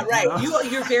on. Yeah, right. You know?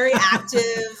 You're very active,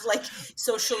 like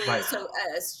socially. Right. So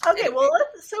okay, anyway. Well,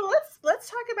 let's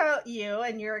talk about you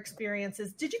and your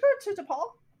experiences. Did you go to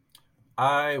DePaul?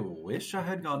 I wish I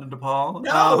had gone to DePaul.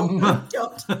 No,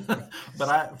 don't.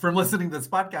 But from listening to this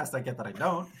podcast, I get that I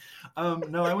don't.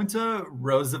 No, I went to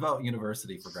Roosevelt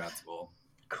University for grad school.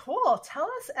 Cool. Tell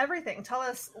us everything. Tell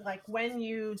us like when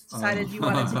you decided you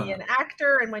wanted to be an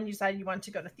actor and when you decided you wanted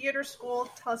to go to theater school.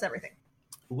 Tell us everything.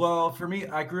 Well, for me,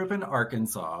 I grew up in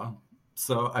Arkansas.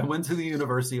 So I went to the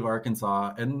University of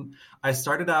Arkansas, and I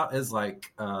started out as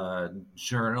like a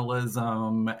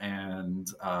journalism and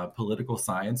political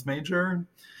science major.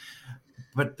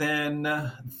 But then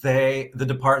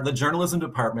the journalism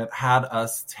department had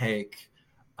us take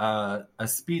a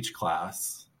speech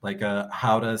class, like a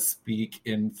how to speak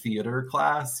in theater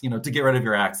class, to get rid of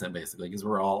your accent, basically, because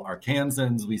we're all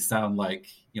Arkansans. We sound like,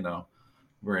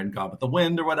 we're in Gone with the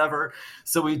Wind or whatever.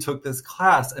 So we took this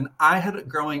class, and I had,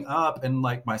 growing up in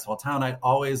like my small town, I'd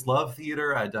always loved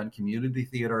theater. I'd done community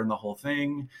theater and the whole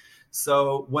thing.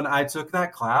 So when I took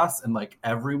that class and like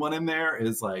everyone in there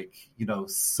is like,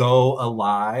 so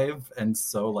alive and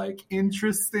so like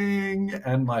interesting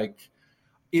and like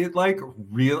it like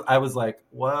I was like,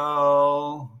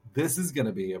 well, this is going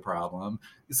to be a problem.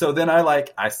 So then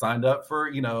I signed up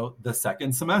for, the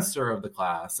second semester of the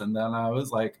class. And then I was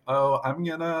like, oh, I'm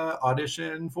going to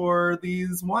audition for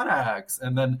these one acts.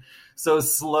 And then so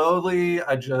slowly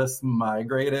I just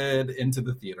migrated into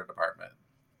the theater department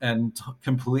and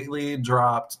completely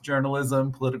dropped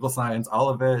journalism, political science, all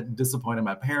of it, disappointed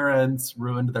my parents,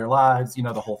 ruined their lives,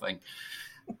 the whole thing.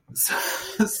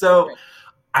 So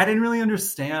I didn't really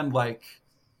understand, like,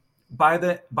 by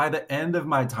the end of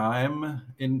my time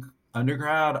in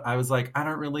undergrad, I was like,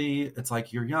 it's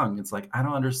like, you're young. It's like, I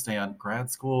don't understand grad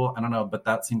school. I don't know. But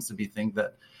that seems to be thing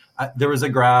that there was a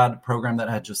grad program that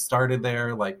had just started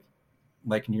there, like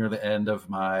near the end of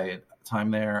my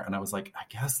time there. And I was like, I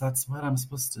guess that's what I'm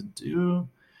supposed to do.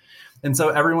 And so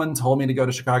everyone told me to go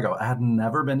to Chicago. I had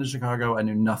never been to Chicago. I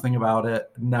knew nothing about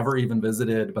it, never even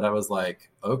visited. But I was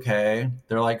like, okay.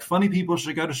 They're like, funny people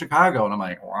should go to Chicago. And I'm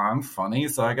like, well, I'm funny,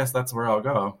 so I guess that's where I'll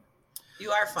go.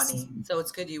 You are funny, so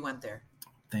it's good you went there.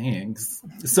 Thanks.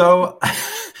 So I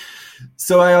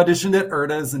auditioned at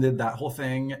Erda's and did that whole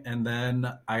thing. And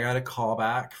then I got a call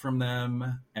back from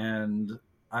them. And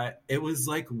it was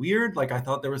like weird. Like I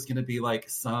thought there was going to be like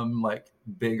some like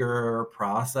bigger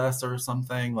process or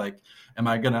something. Like,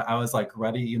 I was like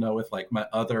ready, with like my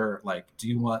other, like, do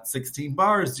you want 16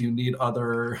 bars? Do you need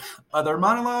other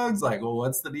monologues? Like, well,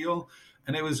 what's the deal?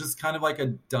 And it was just kind of like a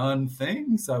done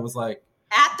thing. So I was like,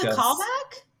 at the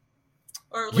callback?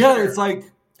 Or later? Yeah, it's like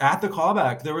at the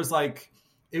callback. There was like,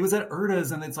 it was at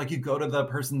Erda's and it's like you go to the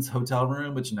person's hotel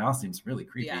room, which now seems really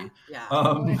creepy.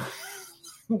 Yeah.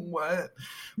 What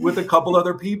with a couple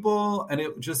other people, and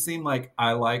it just seemed like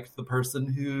I liked the person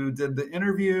who did the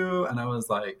interview, and I was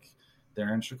like,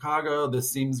 they're in Chicago,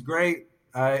 this seems great.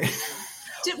 Wait,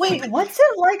 what's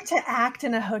it like to act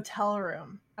in a hotel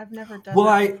room? I've never done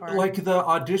that before. Like the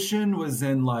audition was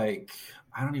in like,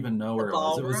 I don't even know where it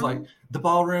was. It was like the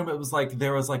ballroom. It was like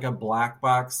there was like a black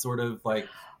box sort of like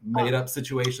made up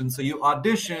situation. So you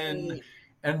audition.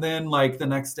 And then like the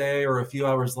next day or a few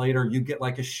hours later, you get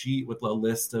like a sheet with a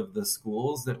list of the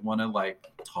schools that want to like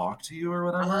talk to you or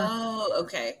whatever. Oh,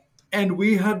 okay. And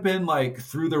we had been like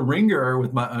through the ringer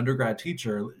with my undergrad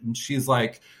teacher. And she's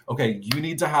like, okay, you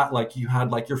need to have like, you had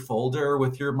like your folder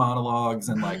with your monologues.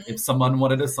 And like, if someone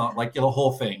wanted a song, like the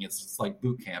whole thing, it's just like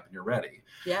boot camp and you're ready.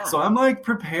 Yeah. So I'm like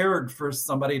prepared for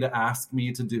somebody to ask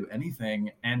me to do anything.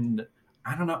 And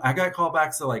I don't know, I got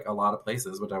callbacks to like a lot of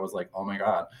places, which I was like, oh my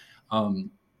God.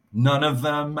 None of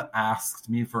them asked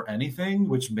me for anything,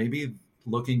 which maybe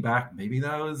looking back, maybe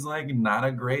that was like not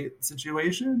a great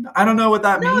situation. I don't know what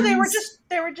that means. No, they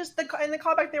were just in the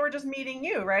callback. They were just meeting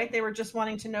you, right? They were just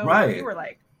wanting to know what you were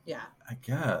like. Yeah, I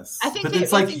guess. I think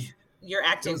it's like you're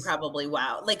acting probably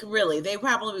like really, they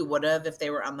probably would have if they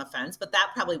were on the fence, but that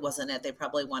probably wasn't it. They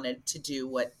probably wanted to do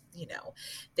what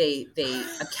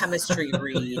a chemistry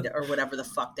read or whatever the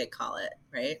fuck they call it,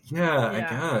 right? Yeah, I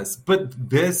guess. But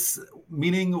this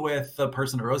meeting with the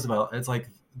person at Roosevelt, it's like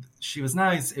she was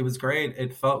nice. It was great.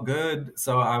 It felt good.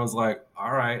 So I was like,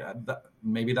 all right,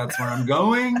 maybe that's where I'm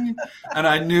going. And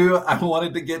I knew I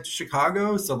wanted to get to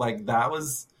Chicago. So like that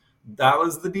was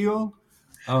the deal.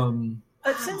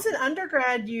 But since in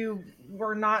undergrad you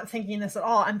were not thinking this at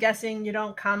all, I'm guessing you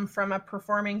don't come from a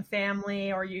performing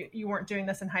family, or you weren't doing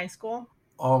this in high school?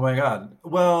 Oh my God.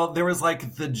 Well, there was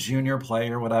like the junior play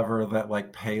or whatever that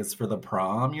like pays for the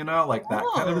prom, like that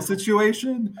kind of a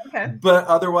situation. Okay. But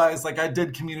otherwise, like I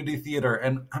did community theater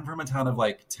and I'm from a town of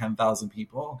like 10,000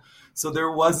 people. So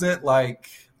there wasn't like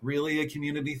really a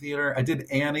community theater. I did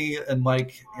Annie in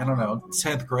like, I don't know,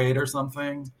 10th grade or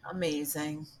something.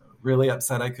 Amazing. Really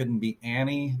upset I couldn't be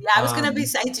Annie. Yeah, I was going to be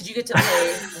saying, did you get to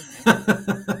play?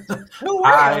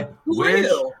 I wish.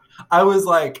 I was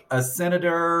like a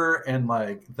senator and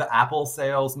like the Apple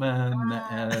salesman.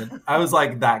 And I was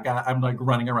like that guy. I'm like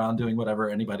running around doing whatever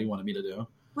anybody wanted me to do.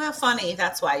 Well, funny.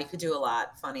 That's why you could do a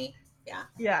lot. Funny. Yeah.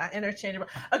 Yeah. Interchangeable.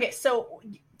 Okay. So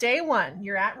day one,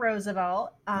 you're at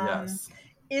Roosevelt. Yes.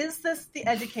 Is this the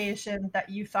education that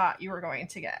you thought you were going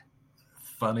to get?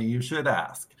 Funny you should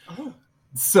ask. Oh.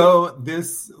 So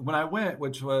when I went,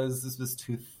 this was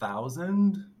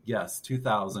 2000. Yes,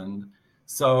 2000.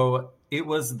 So it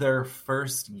was their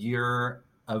first year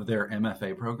of their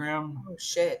MFA program. Oh,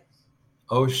 shit.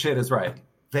 Oh, shit is right.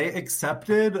 They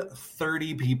accepted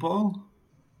 30 people.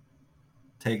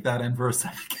 Take that in for a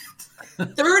second.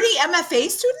 30 MFA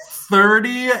students?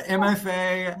 30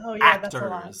 MFA actors. That's a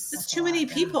lot. That's too many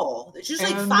people. It's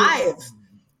usually 5.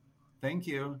 Thank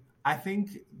you. I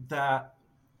think that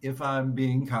if I'm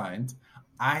being kind,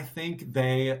 I think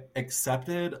they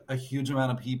accepted a huge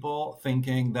amount of people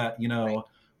thinking that,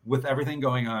 with everything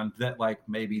going on, that like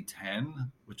maybe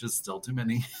 10, which is still too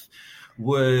many,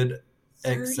 would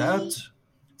 30? accept.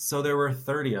 So there were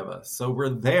 30 of us. So we're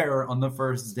there on the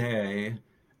first day,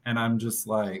 and I'm just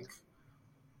like,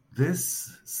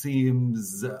 this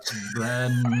seems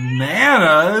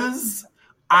bananas.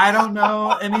 I don't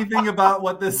know anything about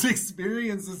what this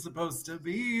experience is supposed to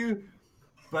be,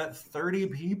 but 30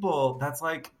 people, that's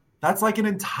like an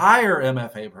entire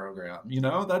MFA program,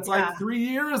 That's like 3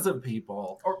 years of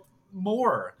people or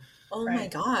more. Oh my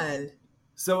God.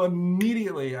 So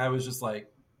immediately I was just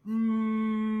like,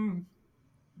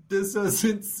 this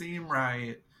doesn't seem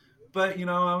right. But,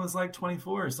 I was like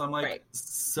 24, so I'm like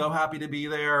so happy to be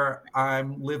there.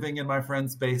 I'm living in my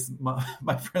friend's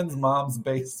my friend's mom's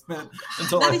basement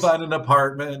until I find an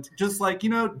apartment. Just like,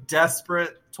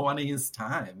 desperate 20s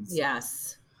times.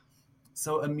 Yes.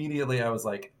 So immediately I was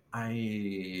like,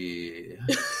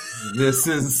 this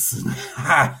is,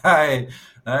 I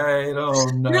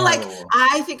don't know. You're like,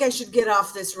 I think I should get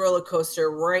off this roller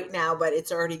coaster right now, but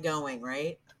it's already going,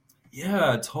 right?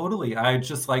 Yeah, totally. I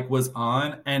just like was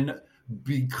on, and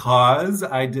because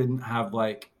I didn't have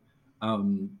like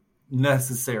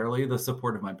necessarily the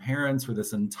support of my parents for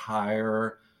this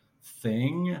entire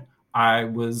thing, I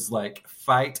was like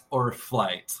fight or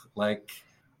flight. Like,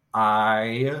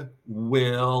 I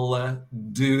will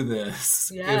do this.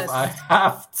 Yes. If I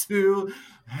have to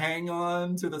hang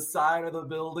on to the side of the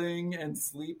building and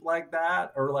sleep like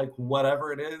that, or like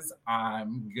whatever it is,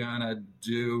 I'm gonna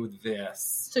do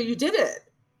this. So you did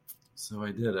it. So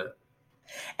I did it.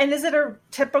 And is it a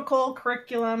typical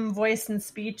curriculum, voice and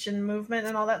speech and movement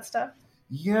and all that stuff?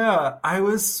 Yeah, I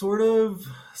was sort of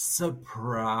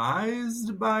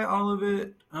surprised by all of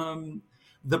it.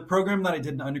 The program that I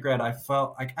did in undergrad, I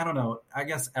felt like, I don't know, I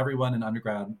guess everyone in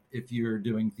undergrad, if you're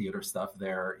doing theater stuff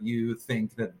there, you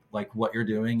think that like what you're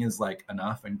doing is like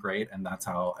enough and great, and that's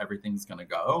how everything's going to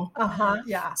go.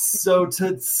 Yeah. So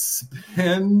to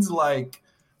spend like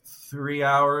 3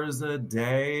 hours a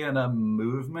day in a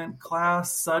movement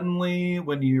class suddenly,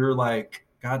 when you're like,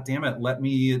 God damn it, let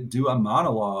me do a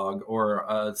monologue or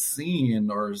a scene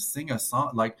or sing a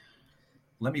song, like,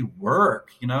 let me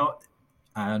work,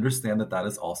 I understand that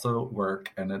is also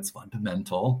work and it's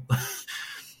fundamental,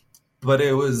 but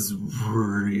it was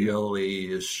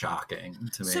really shocking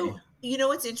to me. So,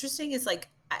 what's interesting is like,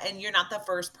 and you're not the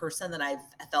first person that I've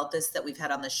felt this, that we've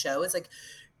had on the show. It's like,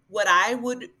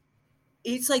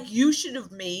 it's like you should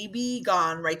have maybe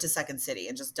gone right to Second City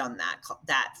and just done that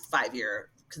 5-year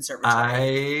conservatory.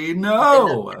 I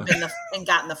know. And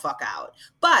gotten the fuck out.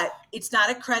 But it's not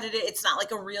accredited. It's not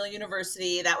like a real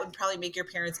university. That would probably make your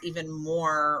parents even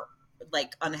more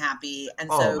like unhappy. And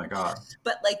oh my God.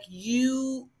 But like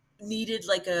you needed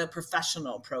like a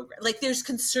professional program. Like there's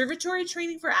conservatory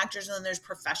training for actors and then there's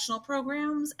professional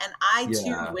programs. And I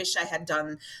too wish I had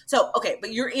done. So, okay,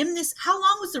 but you're in this. How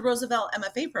long was the Roosevelt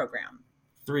MFA program?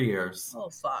 3 years. Oh,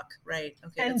 fuck. Right.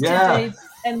 Okay.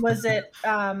 And was it,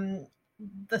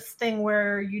 this thing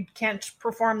where you can't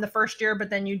perform the first year,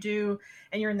 but then you do,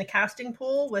 and you're in the casting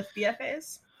pool with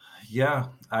BFAs? Yeah,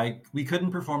 we couldn't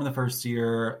perform the first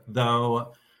year,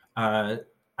 though.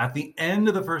 At the end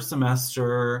of the first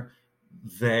semester,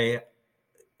 they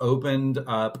opened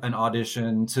up an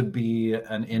audition to be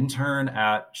an intern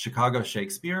at Chicago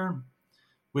Shakespeare,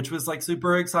 which was like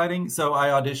super exciting. So I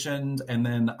auditioned, and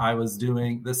then I was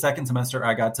doing the second semester,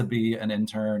 I got to be an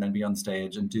intern and be on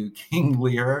stage and do King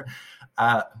Lear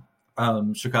at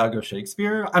Chicago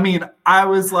Shakespeare. I mean, I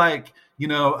was like,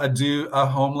 a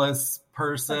homeless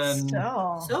person.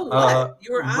 So what?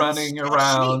 You were running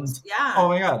around. Yeah. Oh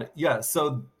my God. Yeah.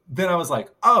 So then I was like,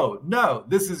 oh no,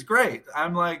 this is great.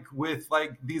 I'm like with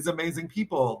like these amazing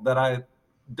people that I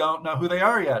don't know who they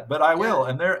are yet, but I will.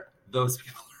 And those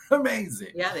people are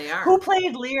amazing. Yeah, they are. Who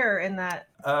played Lear in that?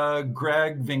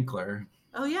 Greg Winkler.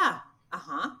 Oh yeah.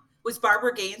 Was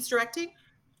Barbara Gaines directing?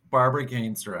 Barbara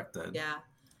Gaines directed. Yeah.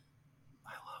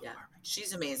 I love Barbara.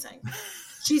 She's amazing.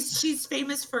 She's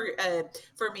famous for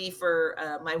me for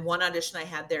my one audition I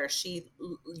had there. She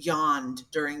yawned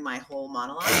during my whole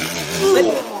monologue.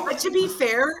 But to be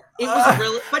fair, it was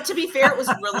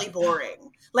really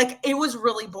boring. Like it was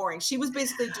really boring. She was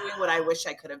basically doing what I wish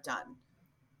I could have done.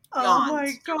 Oh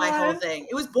my God. My whole thing.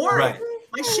 It was boring. Right.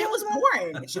 My shit was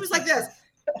boring. She was like this.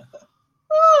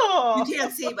 Oh. You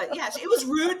can't see, but yeah, it was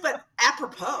rude, but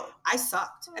apropos. I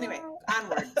sucked. Anyway,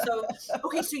 onward. So,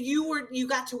 okay, so you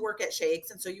got to work at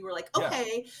Shakes, and so you were like,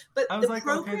 okay, but I was the like,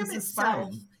 program okay, this is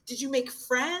itself, fine. did you make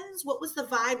friends? What was the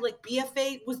vibe? Like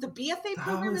BFA, was the BFA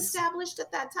program established at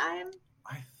that time?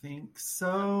 I think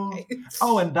so. Okay.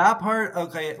 Oh, and that part,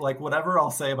 okay, like whatever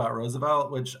I'll say about Roosevelt,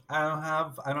 which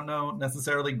I don't know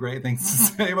necessarily great things to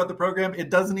say about the program. It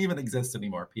doesn't even exist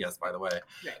anymore, PS, by the way.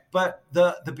 Right. But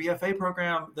the BFA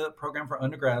program, the program for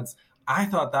undergrads, I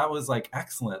thought that was like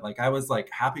excellent. Like I was like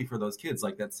happy for those kids.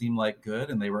 Like that seemed like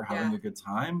good and they were having a good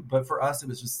time. But for us, it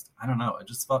was just, I don't know, it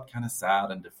just felt kind of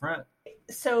sad and different.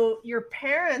 So your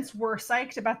parents were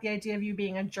psyched about the idea of you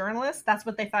being a journalist. That's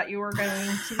what they thought you were going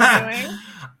to be doing?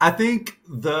 I think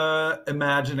the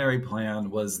imaginary plan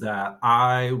was that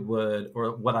I would,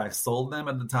 or what I sold them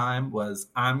at the time was,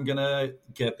 I'm going to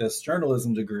get this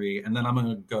journalism degree and then I'm going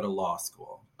to go to law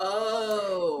school.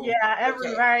 Oh. Yeah,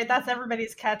 right. That's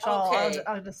everybody's catch-all. Okay.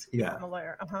 I'll just become a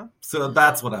lawyer. So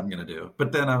that's what I'm going to do.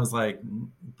 But then I was like,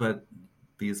 but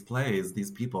these plays,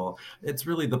 these people, it's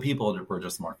really the people that were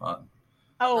just more fun.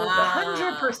 Oh,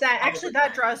 100%. Actually,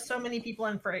 that draws so many people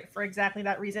in for exactly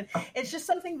that reason. It's just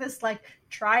something, this like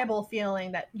tribal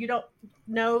feeling that you don't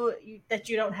know that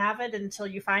you don't have it until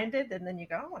you find it. And then you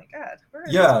go, oh my God.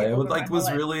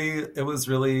 It was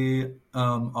really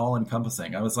all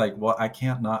encompassing. I was like, well, I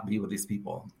can't not be with these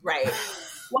people. Right.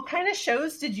 What kind of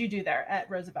shows did you do there at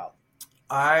Roosevelt?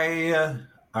 All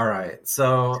right.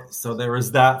 So there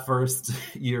was that first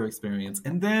year experience.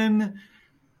 And then,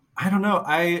 I don't know,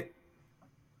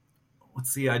 let's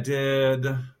see, I did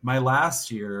my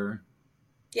last year.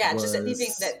 Yeah, just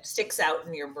anything that sticks out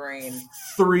in your brain.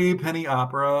 3 Penny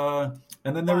Opera.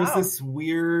 And then there was this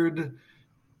weird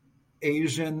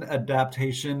Asian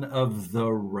adaptation of The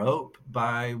Rope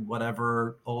by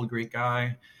whatever old Greek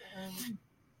guy.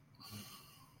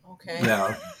 Okay.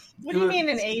 Yeah. What do you mean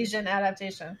an Asian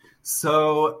adaptation?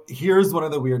 So here's one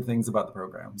of the weird things about the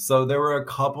program. So there were a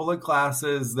couple of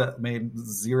classes that made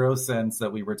 0 sense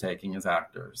that we were taking as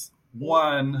actors.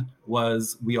 One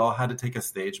was we all had to take a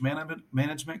stage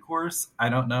management course. I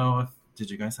don't know did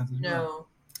you guys have to do that? No.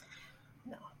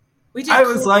 We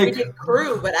did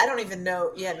crew, but I don't even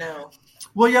know. Yeah, no.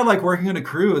 Well, yeah, like working on a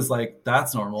crew is like,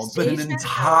 that's normal. But an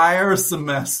entire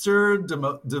semester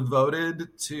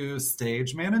devoted to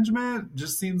stage management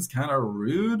just seems kind of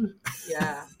rude.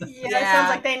 Yeah. It sounds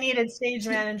like they needed stage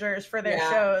managers for their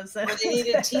shows. Or they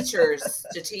needed teachers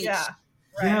to teach. Yeah.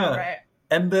 Right.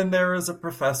 And then there was a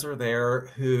professor there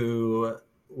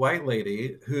white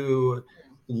lady, who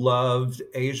loved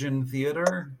Asian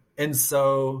theater. And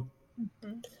so,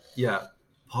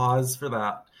 pause for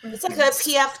that. It's like the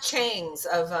P.F. Chang's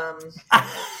of,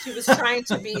 she was trying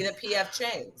to be the P.F.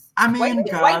 Chang's. I mean,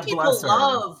 white people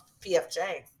love P.F.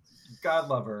 Chang's. God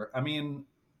love her. I mean,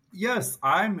 yes,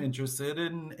 I'm interested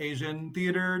in Asian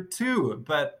theater too,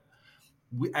 but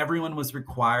everyone was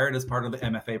required as part of the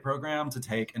MFA program to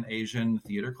take an Asian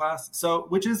theater class. So,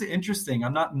 which is interesting.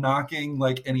 I'm not knocking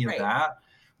like any of that,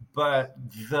 but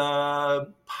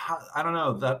the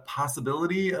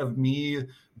possibility of me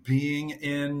being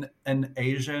in an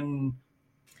Asian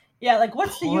like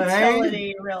what's the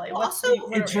utility really?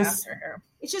 It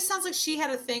just sounds like she had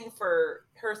a thing for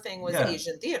her thing was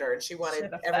Asian theater, and she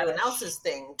wanted everyone else's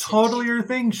thing. Totally her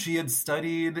thing. She had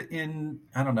studied in,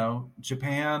 I don't know,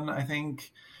 Japan, I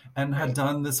think, and had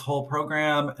done this whole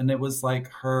program. And it was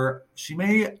like she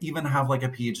may even have like a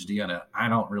PhD in it. I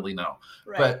don't really know.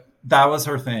 Right. But that was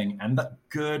her thing. And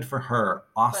good for her.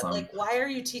 Awesome. But like, why are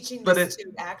you teaching this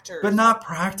to actors? But not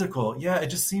practical. Yeah, it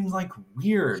just seems like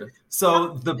weird.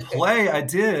 So the play I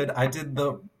did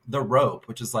the Rope,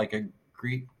 which is like a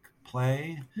Greek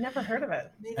play. Never heard of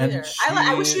it. Me neither.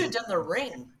 I wish you had done The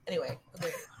Ring. Anyway.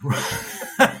 Okay.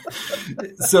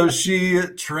 So she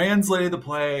translated the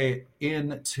play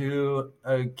into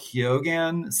a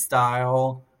Kyogen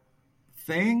style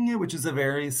thing, which is a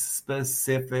very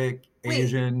specific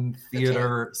Asian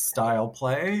theater style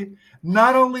play.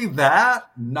 Not only that,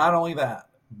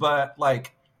 but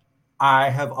like I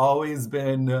have always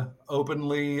been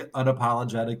openly,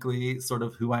 unapologetically sort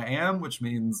of who I am, which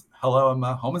means, hello, I'm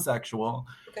a homosexual.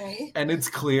 Okay. And it's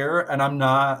clear, and I'm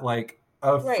not like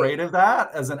afraid of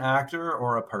that as an actor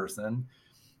or a person.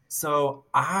 So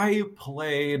I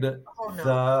played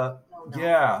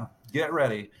get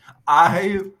ready.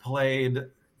 I played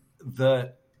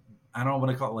I don't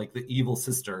want to call it like the evil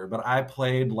sister, but I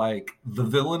played like the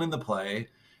villain in the play,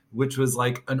 which was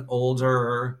like an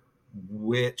older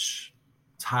witch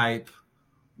type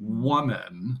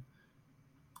woman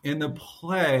in the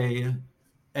play,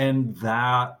 and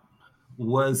that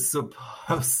was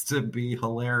supposed to be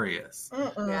hilarious.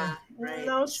 Yeah, right.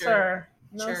 No, sir.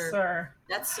 No, Sure. sir.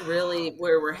 That's really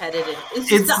where we're headed. It's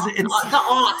the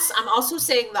aughts. I'm also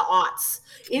saying the aughts.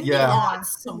 In the aughts,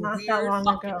 some weird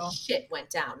fucking shit went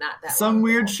down. Not that some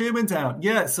weird shit went down.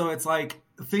 Yeah, so it's like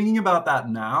thinking about that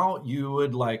now, you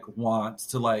would like want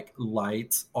to like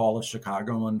light all of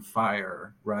Chicago on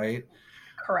fire, right?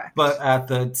 Correct. But at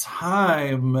the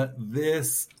time,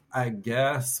 this, I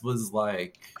guess, was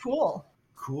like cool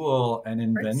and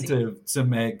inventive to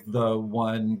make the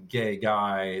one gay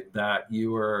guy that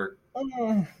you were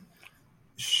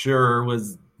sure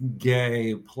was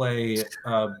gay play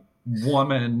a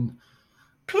woman.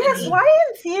 P.S. Why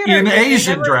in theater? In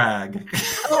Asian drag.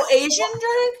 Oh, Asian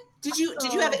drag? Did you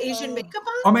have Asian makeup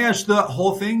on? Oh my gosh, the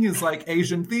whole thing is like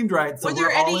Asian themed, right? So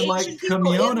we're all in like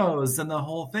kimonos and the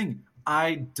whole thing.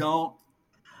 I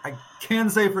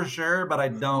can't say for sure, but I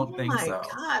don't think so.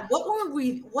 Oh my God.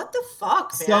 What the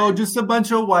fuck, man? So just a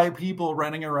bunch of white people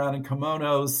running around in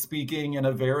kimonos speaking in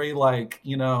a very like,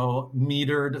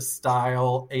 metered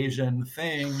style Asian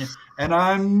thing. And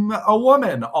I'm a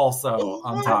woman also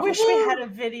on top. I wish we had a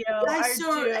video. I do.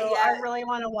 I really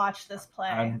want to watch this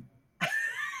play.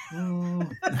 I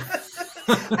mean,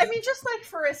 just like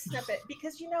for a snippet,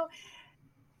 because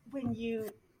when you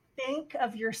think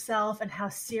of yourself and how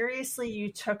seriously you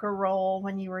took a role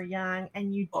when you were young,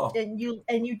 and you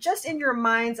just in your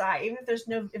mind's eye, even if there's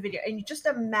no video, and you just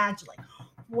imagine like,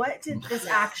 what did this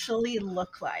actually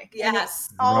look like? Yes,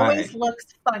 and it always looks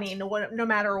funny, no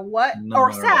matter what,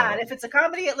 or sad. If it's a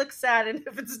comedy, it looks sad, and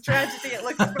if it's a tragedy, it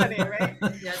looks funny, right?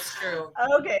 That's true.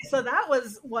 Okay, so that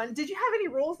was one. Did you have any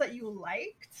roles that you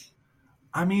liked?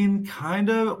 I mean, kind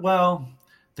of. Well,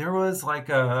 there was like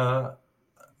a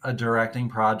directing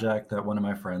project that one of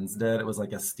my friends did. It was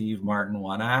like a Steve Martin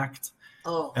one act.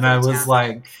 Oh, and fantastic. I was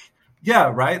like, yeah,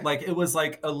 right. Like it was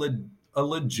like a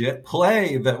legit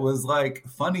play that was like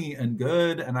funny and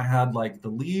good. And I had like the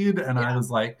lead, and I was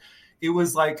like, it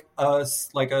was like a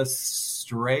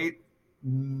straight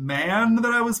man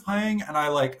that I was playing. And I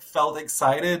like felt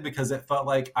excited because it felt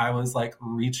like I was like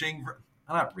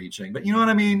not reaching, but you know what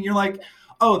I mean? You're like,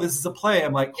 oh, this is a play.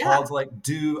 I'm like called to like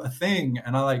do a thing.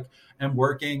 And I like am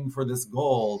working for this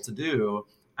goal to do.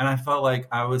 And I felt like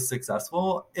I was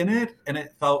successful in it, and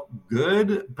it felt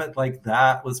good. But like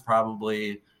that was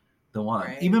probably the one.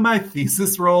 Right. Even my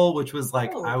thesis role, which was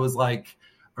like, I was like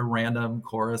a random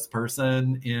chorus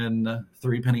person in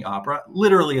Three Penny Opera.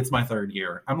 Literally, it's my third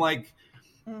year. I'm like,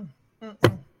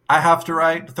 I have to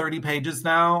write 30 pages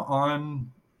now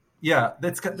on... Yeah,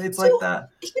 it's so, like that.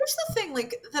 Here's the thing,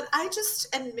 like that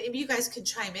and maybe you guys can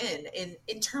chime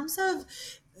in terms of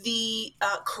the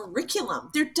curriculum.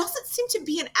 There doesn't seem to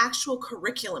be an actual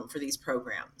curriculum for these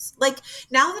programs. Like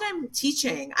now that I'm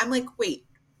teaching, I'm like, wait,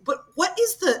 but what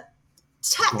is the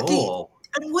goal?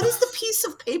 And what is the piece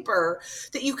of paper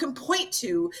that you can point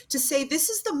to say this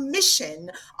is the mission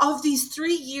of these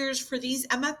 3 years for these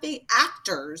MFA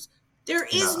actors? There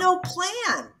is no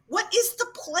plan. What is the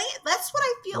plan? That's what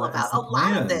I feel about a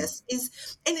lot of this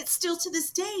is, and it's still to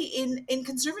this day in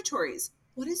conservatories.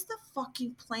 What is the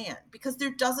fucking plan? Because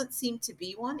there doesn't seem to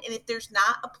be one. And if there's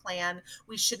not a plan,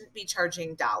 we shouldn't be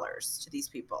charging dollars to these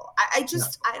people.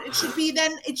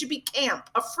 It should be camp,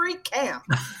 a free camp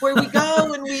where we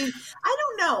go and I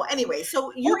don't know. Anyway,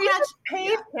 so you had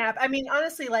paid camp. I mean,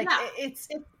 honestly, like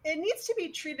it needs to be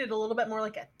treated a little bit more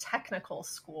like a technical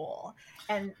school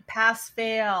and pass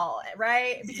fail,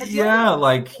 right? Because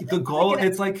like the goal,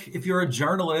 it's like if you're a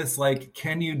journalist, like,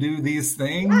 can you do these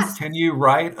things? Yes. Can you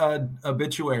write a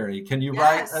obituary? Can you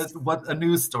write a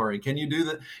news story? Can you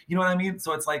do you know what I mean?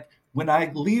 So it's like, when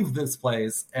I leave this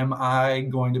place, am I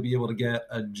going to be able to get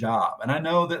a job? And I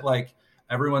know that like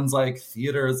everyone's like,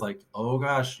 theater is like, oh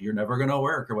gosh, you're never going to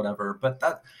work or whatever.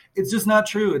 But it's just not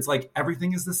true. It's like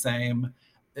everything is the same.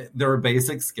 There are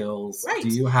basic skills. Right. Do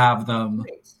you have them?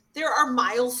 Right. There are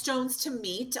milestones to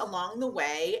meet along the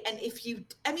way. And it's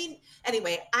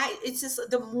just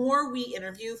the more we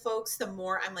interview folks, the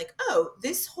more I'm like, oh,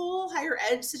 this whole higher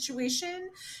ed situation,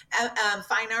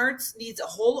 fine arts needs a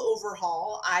whole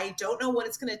overhaul. I don't know what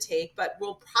it's going to take, but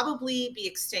we'll probably be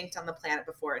extinct on the planet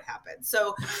before it happens.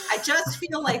 So I just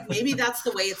feel like maybe that's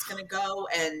the way it's going to go.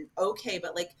 And so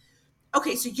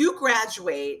you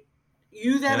graduate.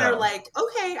 You then are like,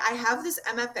 okay, I have this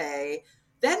MFA.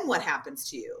 Then what happens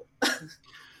to you?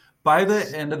 By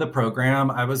the end of the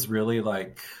program, I was really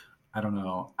like, I don't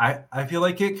know. I feel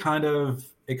like it kind of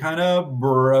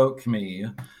broke me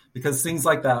because things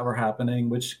like that were happening,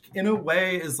 which in a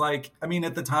way is like, I mean,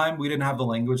 at the time we didn't have the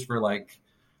language for like,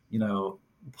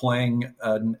 playing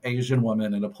an Asian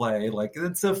woman in a play. Like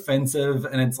it's offensive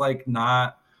and it's like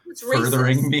not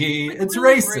furthering me. It's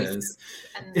racist.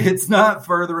 It's not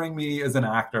furthering me as an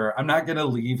actor. I'm not going to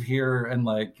leave here and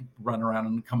like run around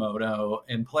in Komodo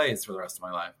in plays for the rest of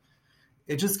my life.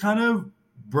 It just kind of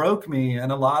broke me.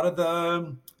 And a lot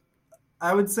of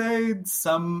I would say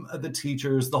some of the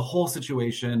teachers, the whole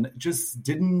situation just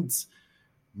didn't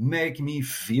make me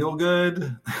feel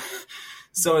good.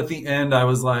 So at the end, I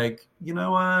was like, you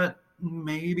know what?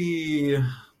 Maybe, I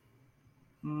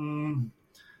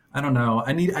don't know.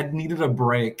 I needed a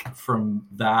break from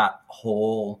that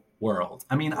whole world.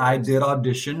 I mean, I did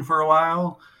audition for a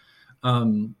while,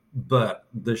 but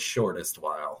the shortest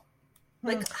while.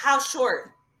 Like how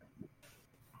short?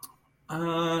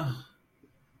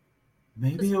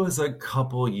 Maybe it was a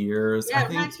couple years. Yeah, it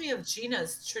reminds me of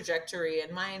Gina's trajectory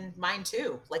and mine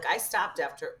too. Like I stopped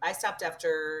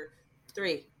after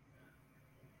 3.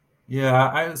 Yeah,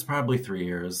 I was probably 3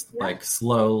 years, like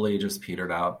slowly just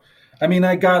petered out. I mean,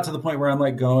 I got to the point where I'm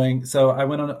like so I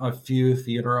went on a few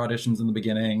theater auditions in the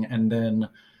beginning, and then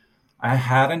I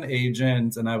had an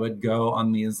agent, and I would go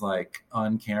on these like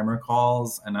on-camera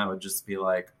calls, and I would just be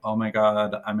like, oh my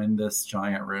God, I'm in this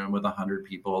giant room with 100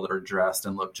 people that are dressed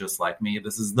and look just like me.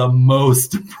 This is the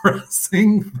most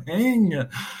depressing thing.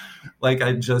 Like,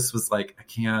 I just was like, I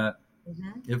can't,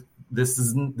 if this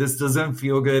doesn't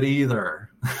feel good either.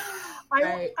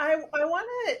 I want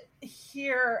to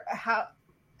hear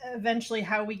eventually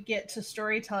how we get to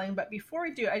storytelling, but before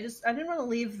we do, I didn't want to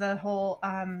leave the whole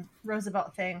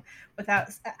Roosevelt thing without.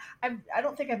 I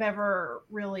don't think I've ever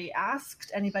really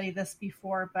asked anybody this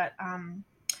before, but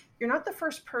you're not the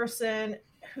first person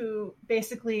who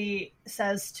basically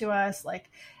says to us like,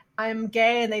 I'm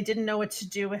gay and they didn't know what to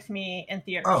do with me in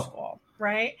theater school,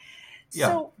 right? Yeah.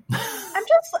 So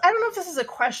I don't know if this is a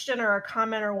question or a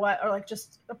comment or what, or like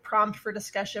just a prompt for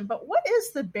discussion, but what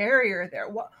is the barrier there?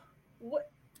 What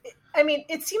I mean,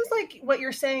 it seems like what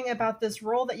you're saying about this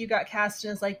role that you got cast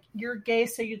in is like, you're gay,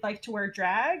 so you'd like to wear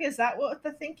drag. Is that what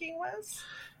the thinking was?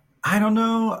 I don't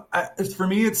know. For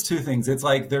me, it's two things. It's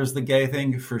like, there's the gay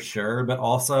thing for sure, but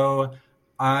also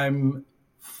I'm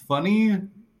funny.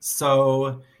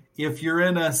 So if you're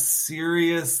in a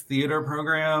serious theater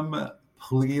program,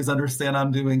 please understand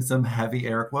I'm doing some heavy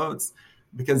air quotes,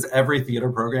 because every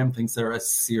theater program thinks they're a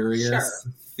serious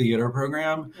theater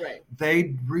program. Right.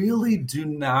 They really do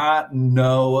not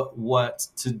know what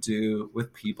to do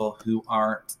with people who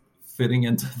aren't fitting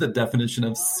into the definition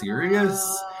of serious.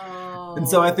 Oh. And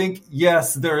so I think,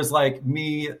 yes, there's like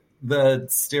me, the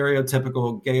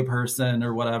stereotypical gay person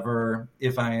or whatever,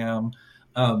 if I am.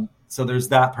 So there's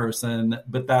that person,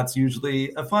 but that's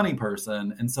usually a funny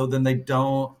person. And so then they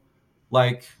don't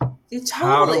like,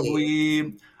 how do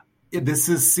we... This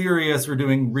is serious. We're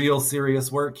doing real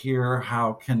serious work here.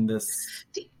 How can this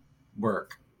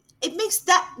work? It makes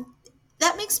that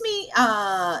makes me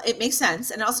it makes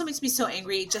sense, and it also makes me so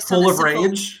angry. Just full of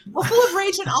rage. Well, full of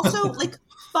rage, and also like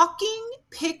fucking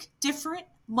pick different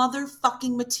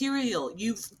motherfucking material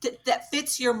that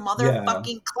fits your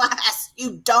motherfucking class.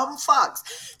 You dumb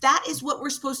fucks. That is what we're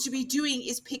supposed to be doing: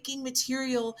 is picking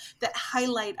material that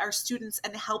highlight our students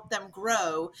and help them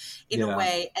grow in a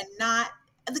way, and not.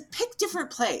 Pick different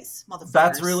plays, motherfuckers.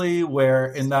 That's really where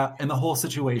in the whole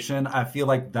situation, I feel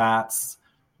like that's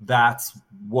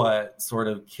what sort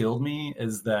of killed me,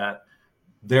 is that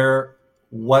there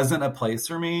wasn't a place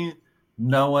for me.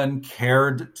 No one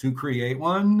cared to create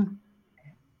one.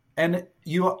 And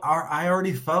I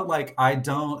already felt like I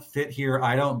don't fit here.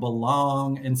 I don't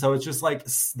belong. And so it's just like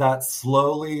that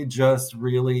slowly just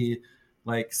really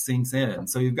like sinks in.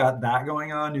 So you've got that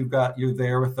going on. You're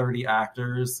there with 30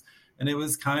 actors. And it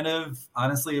was kind of,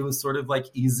 honestly, it was sort of like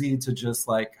easy to just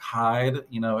like hide,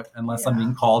 unless I'm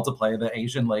being called to play the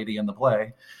Asian lady in the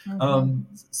play. Mm-hmm.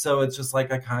 So it's just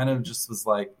like, I kind of just was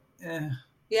like, eh.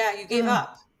 Yeah, you gave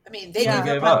up. I mean, they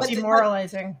gave up.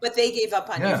 Demoralizing. But they gave up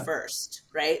on you first,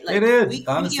 right? Like, they did.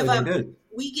 Honestly, they did.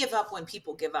 We give up when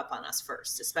people give up on us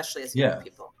first, especially as young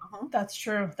people. Uh-huh. That's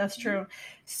true. That's true.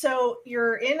 So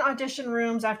you're in audition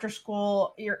rooms after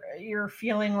school. You're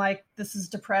feeling like this is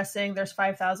depressing. There's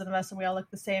 5,000 of us and we all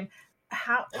look the same.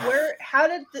 How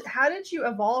did you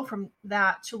evolve from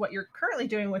that to what you're currently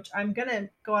doing, which I'm going to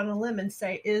go on a limb and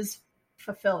say is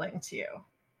fulfilling to you,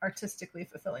 artistically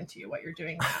fulfilling to you, what you're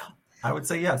doing now? I would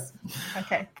say yes.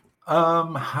 Okay.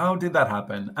 How did that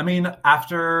happen? I mean,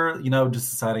 after,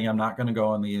 just deciding I'm not going to go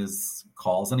on these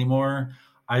calls anymore,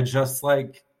 I was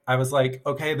like,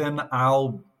 okay, then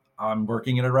I'm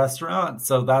working in a restaurant.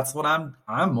 So that's what I'm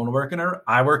going to work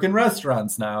I work in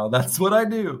restaurants now. That's what I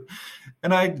do.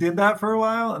 And I did that for a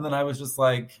while. And then I was just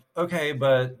like, okay,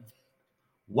 but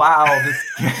wow,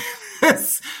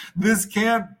 this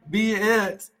can't be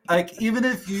it. Like, even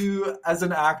if you, as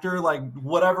an actor, like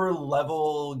whatever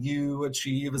level you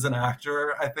achieve as an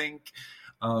actor, I think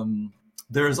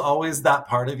there's always that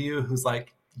part of you who's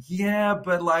like, yeah,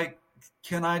 but like,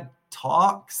 can I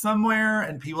talk somewhere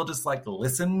and people just like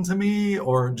listen to me,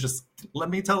 or just let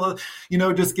me tell,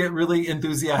 just get really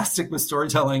enthusiastic with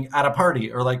storytelling at a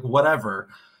party or like whatever.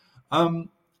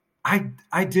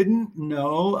 I didn't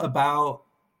know about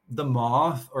the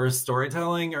Moth or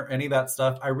storytelling or any of that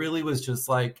stuff. I really was just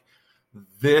like,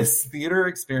 this theater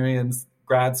experience,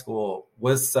 grad school,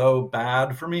 was so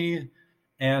bad for me.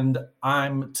 And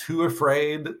I'm too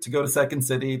afraid to go to Second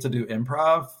City to do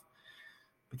improv,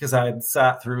 because I had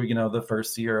sat through, the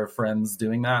first year of friends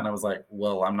doing that. And I was like,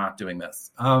 well, I'm not doing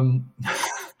this.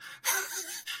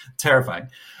 Terrifying.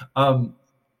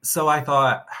 So I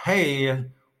thought, hey,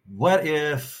 what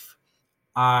if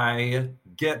I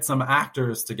get some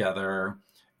actors together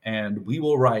and we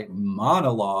will write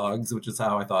monologues, which is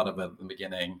how I thought of it at the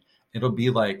beginning. It'll be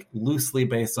like loosely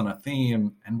based on a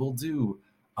theme, and we'll do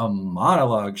a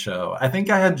monologue show. I think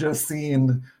I had just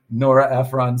seen Nora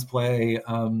Ephron's play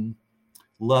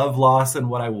Love, Loss, and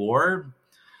What I Wore.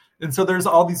 And so there's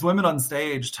all these women on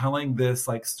stage telling this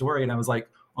like story. And I was like,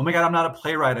 oh my God, I'm not a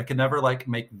playwright. I could never like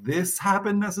make this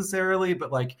happen necessarily.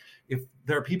 But like, if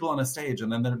there are people on a stage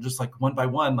and then they're just like one by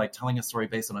one, like telling a story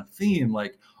based on a theme,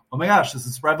 like, oh my gosh, this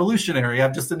is revolutionary.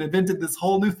 I've just invented this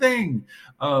whole new thing.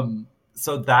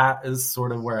 So that is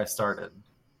sort of where I started.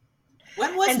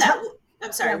 When was that?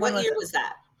 I'm sorry, what year was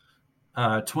that?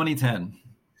 2010.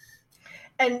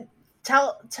 And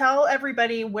tell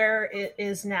everybody where it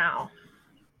is now.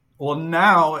 Well,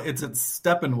 now it's at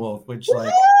Steppenwolf, which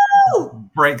like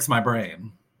breaks my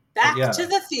brain. Back to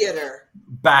the theater.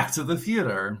 Back to the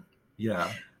theater.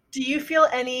 Yeah. Do you feel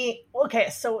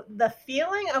so the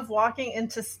feeling of walking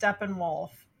into Steppenwolf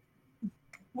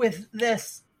with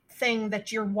this thing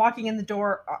that you're walking in the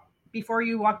door, before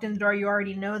you walked in the door, you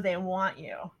already know they want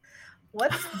you.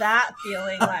 What's that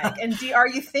feeling like? And are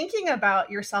you thinking about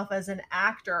yourself as an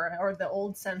actor, or the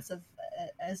old sense of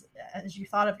as you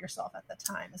thought of yourself at the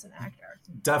time as an actor?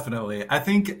 Definitely. I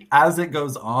think as it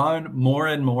goes on, more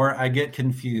and more I get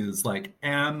confused. Like,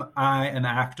 am I an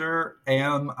actor?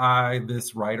 Am I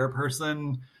this writer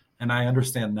person? And I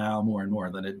understand now more and more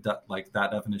that like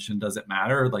that definition doesn't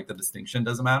matter. Like the distinction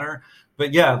doesn't matter.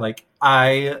 But yeah, like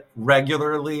I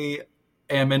regularly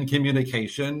am in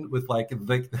communication with like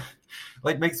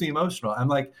makes me emotional. I'm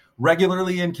like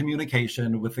regularly in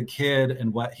communication with the kid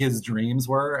and what his dreams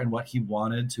were and what he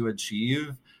wanted to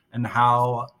achieve, and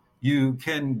how you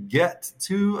can get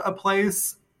to a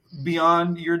place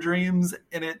beyond your dreams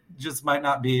and it just might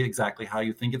not be exactly how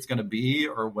you think it's going to be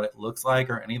or what it looks like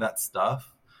or any of that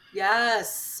stuff.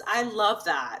 Yes, I love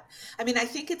that. I mean, I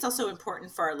think it's also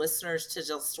important for our listeners to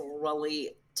just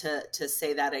really to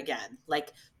say that again.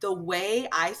 Like, the way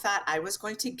I thought I was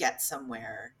going to get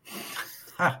somewhere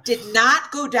did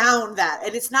not go down that.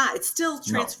 And it's still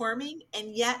transforming. No.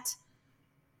 And yet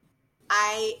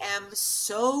I am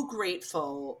so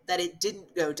grateful that it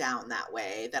didn't go down that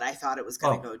way that I thought it was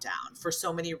going to go down, for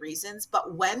so many reasons.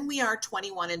 But when we are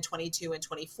 21 and 22 and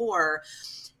 24,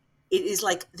 it is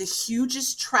like the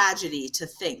hugest tragedy to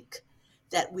think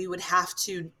that we would have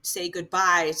to say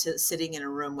goodbye to sitting in a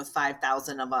room with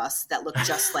 5,000 of us that look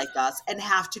just like us, and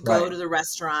have to go to the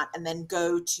restaurant and then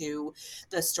go to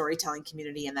the storytelling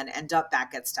community and then end up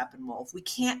back at Steppenwolf. We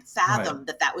can't fathom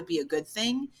that would be a good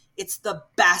thing. It's the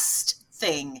best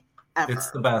thing ever.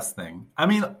 It's the best thing. I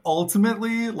mean,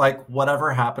 ultimately, like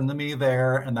whatever happened to me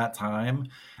there and that time,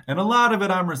 and a lot of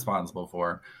it I'm responsible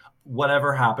for,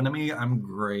 whatever happened to me, I'm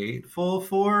grateful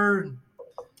for.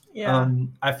 Yeah.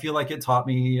 I feel like it taught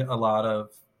me a lot of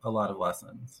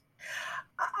lessons.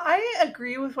 I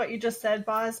agree with what you just said,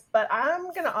 Boz, but I'm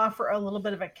going to offer a little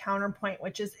bit of a counterpoint,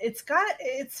 which is it's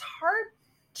hard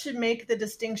to make the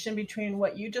distinction between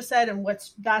what you just said and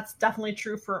that's definitely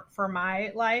true for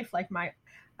my life, like my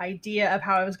idea of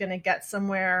how I was going to get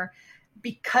somewhere,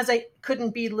 because I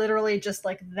couldn't be literally just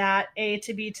like that A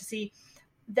to B to C.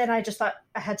 Then I just thought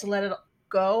I had to let it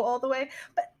go all the way.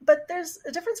 But there's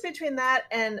a difference between that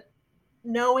and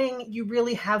knowing you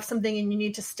really have something and you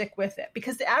need to stick with it,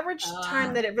 because the average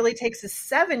time that it really takes is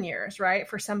 7 year, right?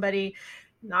 For somebody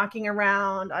knocking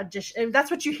around audition.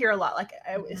 That's what you hear a lot. Like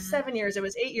it was 7 years, it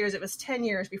was 8 years, it was 10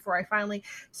 years before I finally.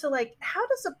 So like, how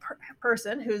does a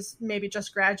person who's maybe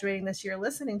just graduating this year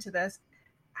listening to this,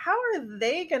 how are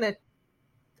they going to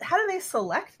they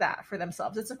select that for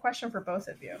themselves? It's a question for both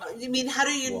of you. You mean, how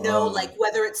do you know, like,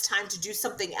 whether it's time to do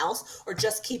something else or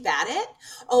just keep at it?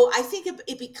 Oh, I think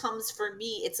it becomes, for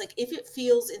me, it's like, if it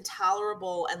feels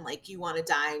intolerable and like you want to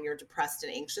die and you're depressed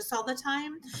and anxious all the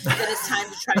time, then it's time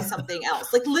to try something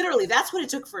else. Like, literally, that's what it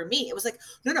took for me. It was like,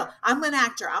 no, I'm an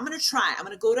actor. I'm going to try. I'm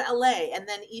going to go to LA. And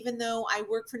then even though I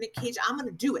work for Nick Cage, I'm going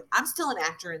to do it. I'm still an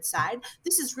actor inside.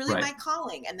 This is really my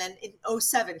calling. And then in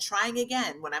 2007, trying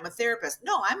again when I'm a therapist.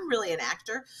 No, I'm really an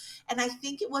actor. And I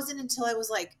think it wasn't until I was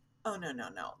like, oh, no.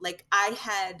 Like,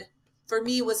 for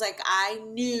me, it was like, I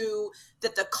knew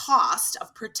that the cost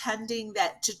of pretending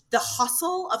that the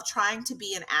hustle of trying to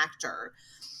be an actor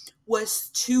was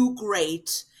too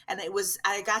great. And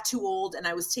I got too old and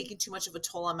I was taking too much of a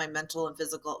toll on my mental and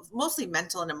physical, mostly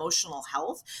mental and emotional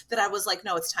health, that I was like,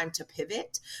 no, it's time to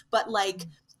pivot. But like,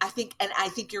 I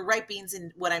think you're right, Beans.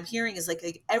 And what I'm hearing is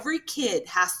like every kid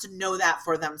has to know that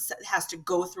for them, has to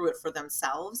go through it for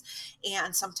themselves.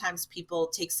 And sometimes people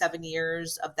take 7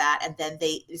 years of that, and then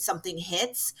something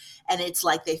hits, and it's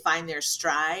like they find their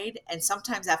stride. And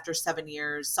sometimes after 7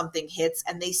 years, something hits,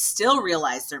 and they still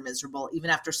realize they're miserable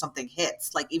even after something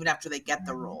hits, like even after they get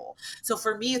the role. So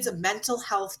for me, it's a mental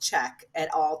health check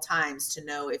at all times to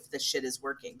know if the shit is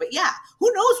working. But yeah,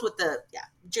 who knows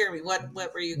Jeremy, what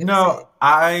were you going to say?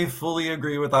 I fully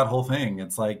agree with that whole thing.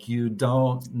 It's like, you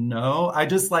don't know. I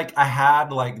just like, I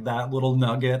had like that little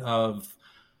nugget of,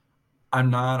 I'm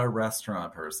not a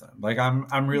restaurant person. Like I'm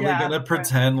really going to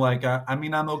pretend like,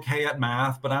 I'm okay at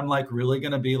math, but I'm like really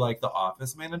going to be like the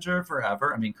office manager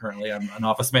forever. I mean, currently I'm an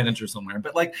office manager somewhere,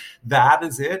 but like, that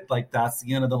is it. Like, that's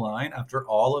the end of the line after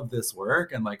all of this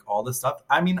work and like all this stuff.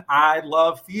 I mean, I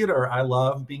love theater. I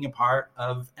love being a part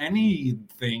of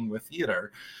anything with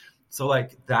theater. So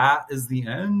like, that is the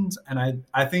end. And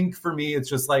I think for me, it's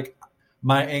just like,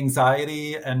 my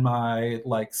anxiety and my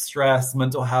like stress,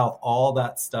 mental health, all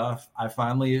that stuff,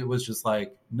 it was just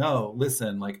like, no,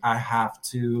 listen, like I have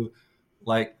to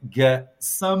like get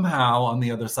somehow on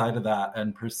the other side of that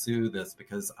and pursue this,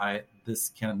 because this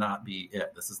cannot be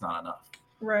it. This is not enough.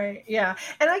 Right. Yeah.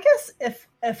 And I guess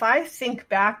if I think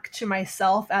back to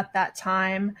myself at that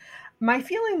time, my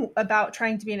feeling about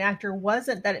trying to be an actor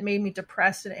wasn't that it made me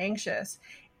depressed and anxious.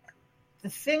 The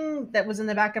thing that was in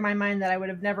the back of my mind that I would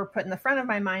have never put in the front of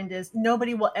my mind is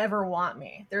nobody will ever want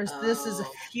me. This is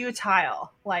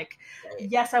futile. Like,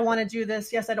 yes, I want to do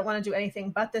this. Yes, I don't want to do anything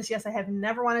but this. Yes, I have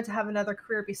never wanted to have another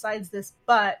career besides this,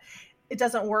 but it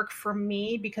doesn't work for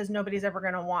me because nobody's ever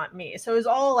going to want me. So it was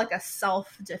all like a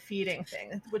self-defeating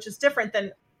thing, which is different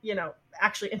than,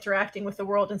 actually interacting with the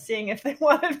world and seeing if they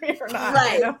wanted me or not.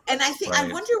 Right. And I think, I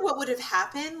wonder what would have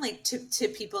happened like to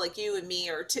people like you and me,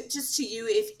 or just to you,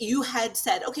 if you had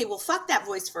said, okay, well, fuck that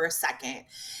voice for a second.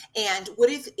 And what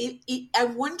if I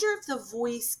wonder if the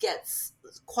voice gets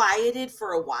quieted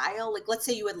for a while. Like, let's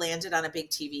say you had landed on a big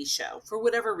TV show for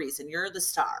whatever reason, you're the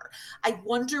star. I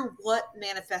wonder what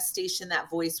manifestation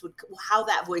how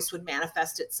that voice would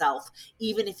manifest itself,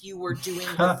 even if you were doing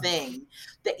the thing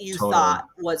that you thought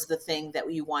was the thing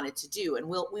that you wanted to do. And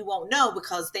we won't know,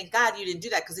 because thank God you didn't do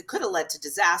that, because it could have led to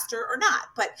disaster or not.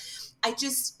 But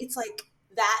it's like,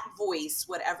 that voice,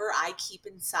 whatever I keep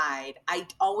inside, I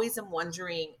always am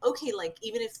wondering, okay, like,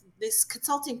 even if this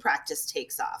consulting practice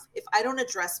takes off, if I don't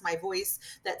address my voice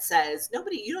that says,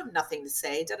 you have nothing to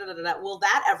say, will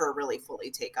that ever really fully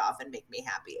take off and make me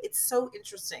happy? It's so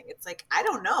interesting. It's like, I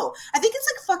don't know. I think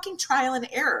it's like fucking trial and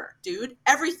error, dude.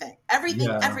 Everything. I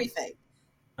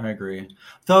agree.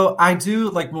 Though I do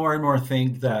like more and more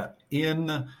think that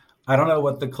I don't know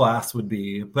what the class would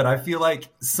be, but I feel like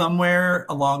somewhere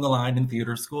along the line in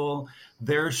theater school,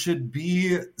 there should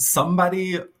be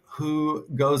somebody who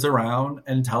goes around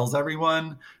and tells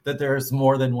everyone that there's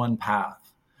more than one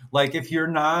path. Like, if you're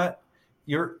not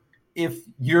going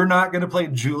to play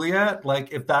Juliet,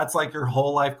 like if that's like your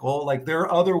whole life goal, like there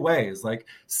are other ways. Like,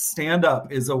 stand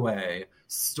up is a way,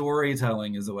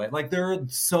 storytelling is a way. Like, there are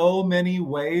so many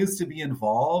ways to be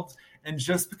involved. And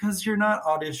just because you're not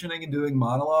auditioning and doing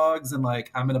monologues and like,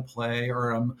 I'm going to play,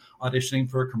 or I'm auditioning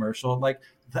for a commercial, like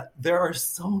there are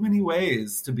so many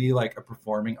ways to be like a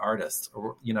performing artist,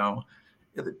 or,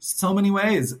 so many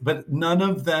ways, but none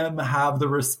of them have the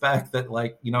respect that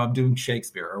like, I'm doing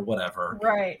Shakespeare or whatever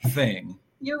thing.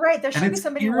 You're right. There should be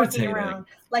somebody walking around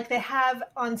like they have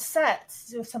on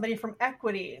sets, somebody from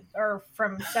Equity or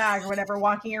from SAG or whatever,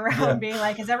 walking around being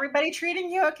like, is everybody treating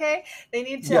you okay? They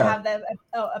need to have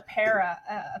a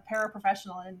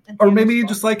paraprofessional. Or maybe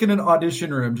just like in an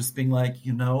audition room, just being like,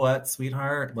 you know what,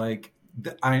 sweetheart, like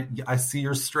I see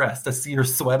you're stressed. I see you're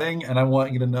sweating. And I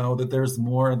want you to know that there's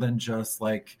more than just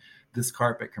like this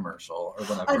carpet commercial or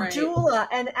whatever. A doula,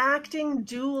 an acting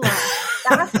doula.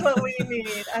 That's what we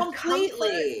need.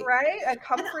 Completely. A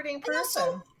comforting person.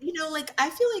 Also, you know, like, I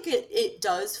feel like it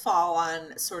does fall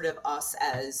on sort of us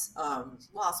as, well,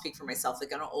 I'll speak for myself,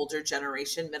 like an older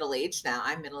generation, middle-aged now.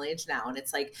 I'm middle-aged now. And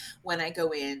it's like, when I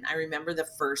go in, I remember the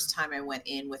first time I went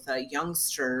in with a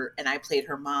youngster and I played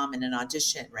her mom in an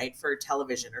audition, right, for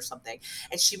television or something.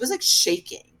 And she was like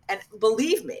shaking. And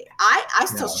believe me, I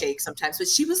still shake sometimes, but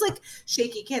she was like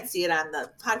shaking. Can't see it on the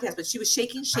podcast, but she was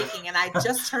shaking. And I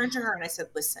just turned to her and I said,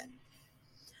 listen.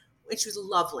 And she was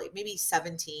lovely, maybe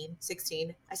 17,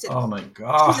 16. I said, oh my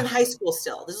God. She was in high school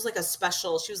still. This was like a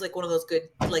special, she was like one of those good,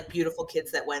 like beautiful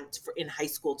kids that went in high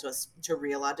school to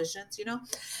real auditions, you know?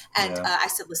 And I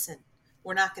said, listen,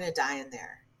 we're not going to die in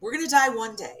there. We're going to die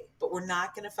one day, but we're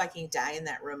not going to fucking die in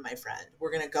that room, my friend. We're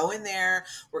going to go in there.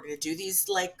 We're going to do these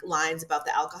like lines about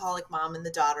the alcoholic mom and the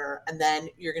daughter, and then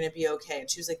you're going to be okay. And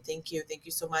she was like, thank you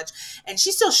so much. And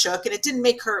she still shook, and it didn't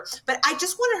make her, but I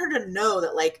just wanted her to know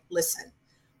that, like, listen,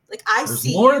 like, There's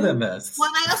see more you. Than this. Well,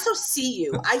 I also see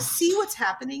you. I see what's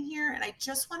happening here, and I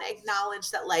just want to acknowledge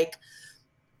that, like,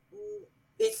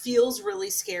 it feels really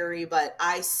scary, but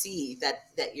I see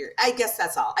that you're, I guess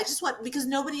that's all. I just want, because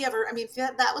nobody ever, I mean,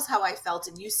 that was how I felt.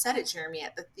 And you said it, Jeremy,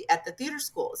 at the theater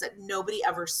school, is that nobody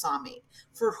ever saw me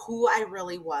for who I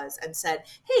really was and said,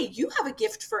 hey, you have a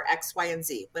gift for X, Y, and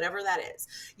Z, whatever that is.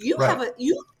 You have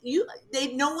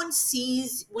no one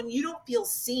sees when you don't feel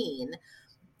seen.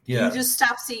 Yeah. You just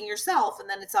stop seeing yourself, and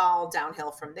then it's all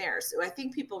downhill from there. So I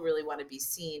think people really want to be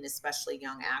seen, especially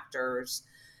young actors.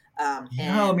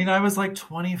 I mean, I was like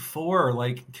 24.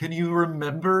 Like, can you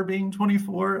remember being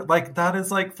 24? Like, that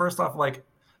is like, first off, like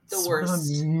the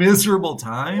worst, miserable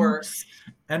time. Worst.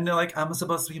 And like, I'm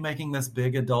supposed to be making this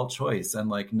big adult choice, and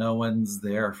like, no one's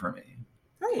there for me.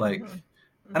 Right. Like,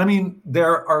 and I mean,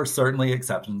 there are certainly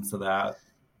exceptions to that,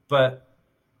 but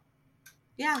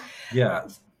yeah.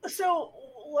 So,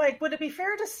 like, would it be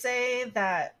fair to say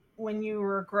that when you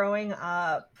were growing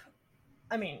up,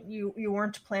 I mean, you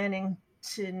weren't planning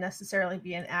to necessarily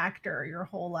be an actor your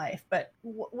whole life, but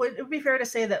would it be fair to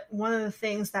say that one of the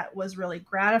things that was really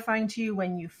gratifying to you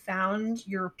when you found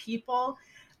your people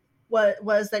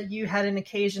was that you had an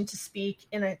occasion to speak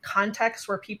in a context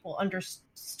where people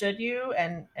understood you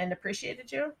and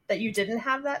appreciated you, that you didn't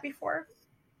have that before?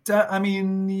 I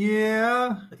mean,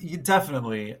 yeah,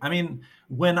 definitely. I mean,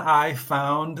 when I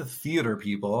found theater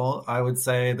people, I would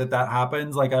say that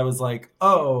happens. Like, I was like,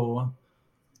 oh,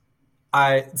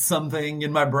 something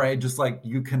in my brain, just like,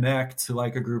 you connect to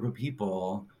like a group of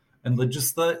people, and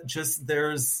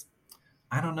there's,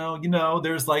 I don't know, you know,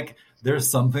 there's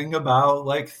something about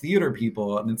like theater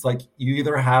people, and it's like, you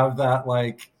either have that,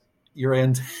 like, your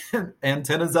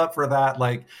antennas up for that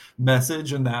like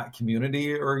message in that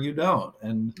community, or you don't.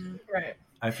 And right.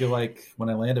 I feel like when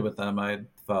I landed with them, I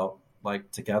felt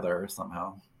like together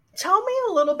somehow. Tell me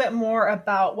a little bit more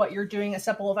about what you're doing at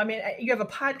Steppenwolf. I mean, you have a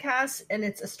podcast, and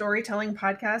it's a storytelling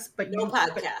podcast, but no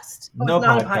podcast. No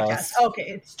podcast. Okay,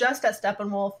 it's just at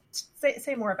Steppenwolf.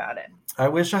 Say more about it. I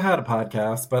wish I had a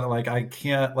podcast, but like, I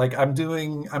can't. Like, I'm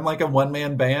like a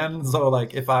one-man band, so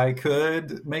like, if I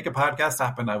could make a podcast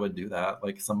happen, I would do that.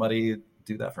 Like, somebody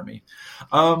do that for me.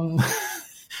 So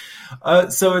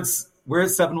we're at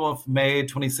Steppenwolf May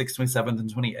 26th, 27th,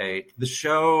 and 28th. The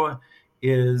show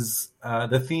is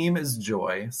the theme is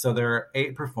joy. So there are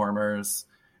 8 performers,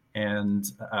 and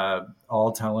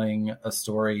all telling a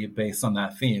story based on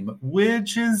that theme,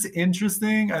 which is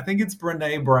interesting. I think it's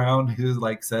Brene Brown who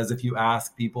like says, if you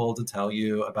ask people to tell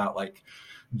you about like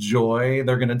joy,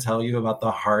 they're going to tell you about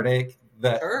the heartache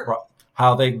that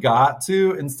how they got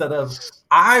to, instead of,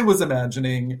 I was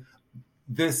imagining,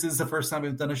 this is the first time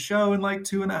we've done a show in like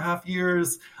 2.5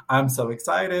 years. I'm so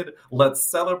excited. Let's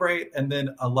celebrate. And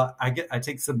then I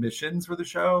take submissions for the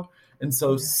show. And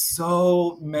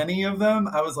so many of them,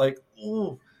 I was like,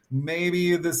 oh,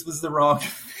 maybe this was the wrong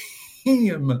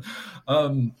theme.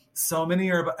 So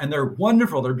many are, and they're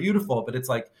wonderful. They're beautiful, but it's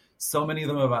like so many of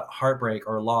them about heartbreak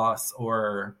or loss,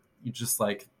 or just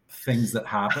like things that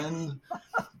happened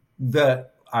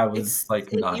that I was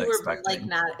like not expecting. Like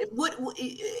not what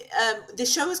the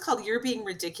show is called You're Being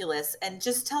Ridiculous, and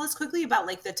just tell us quickly about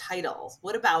like the title.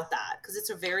 What about that? Because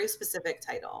it's a very specific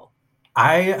title.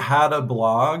 I had a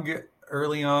blog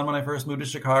early on when I first moved to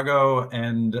Chicago,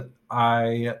 and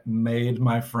I made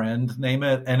my friend name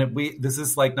it. And this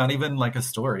is like not even like a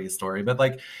story, but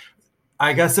like,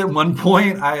 I guess at one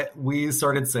point we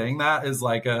started saying that as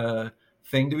like a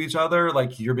thing to each other,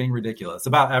 like, you're being ridiculous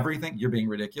about everything. You're being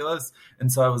ridiculous.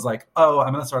 And so I was like, oh,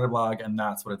 I'm going to start a blog, and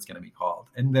that's what it's going to be called.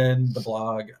 And then the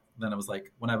blog, then I was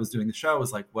like, when I was doing the show, I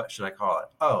was like, what should I call it?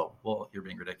 Oh, well, You're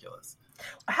Being Ridiculous.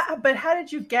 But how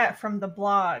did you get from the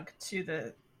blog to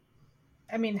the,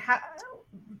 I mean, how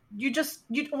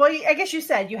well, I guess you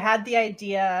said you had the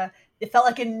idea. It felt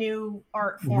like a new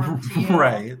art form to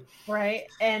you. Right.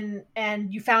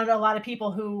 And you found a lot of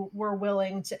people who were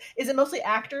willing to, is it mostly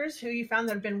actors who you found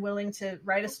that have been willing to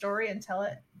write a story and tell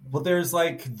it? Well, there's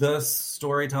like the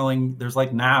storytelling, there's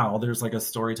like a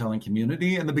storytelling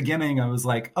community. In the beginning, I was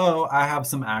like, oh, I have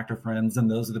some actor friends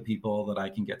and those are the people that I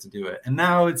can get to do it. And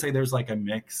now I would say there's like a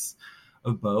mix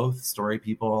of both story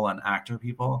people and actor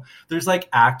people. There's like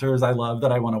actors I love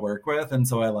that I want to work with. And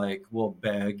so I like will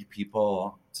beg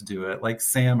people to do it. Like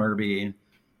Sam Irby,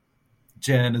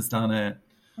 Jen has done it.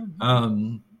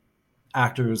 Mm-hmm.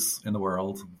 Actors in the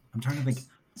world. I'm trying to think.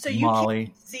 So you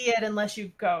can't see it unless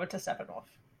you go to Steppenwolf.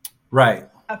 Right.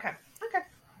 Okay.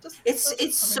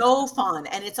 It's so fun,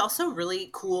 and it's also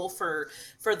really cool for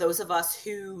those of us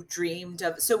who dreamed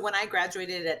of. So when I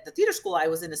graduated at the theater school, I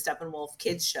was in a Steppenwolf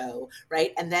kids show,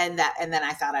 right? And then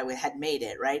I thought I had made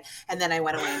it, right? And then I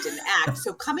went away and didn't act.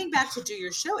 So coming back to do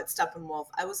your show at Steppenwolf,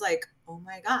 I was like, oh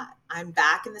my God, I'm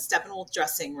back in the Steppenwolf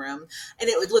dressing room, and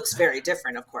it looks very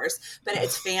different, of course, but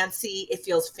it's fancy. It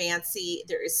feels fancy.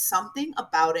 There is something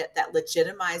about it that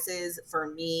legitimizes for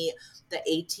me the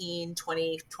 18,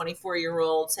 20,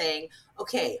 24-year-old saying,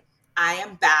 okay, I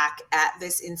am back at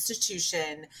this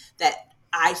institution that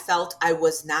I felt I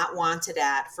was not wanted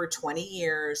at for 20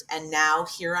 years. And now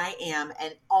here I am.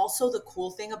 And also the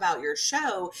cool thing about your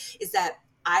show is that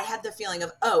I had the feeling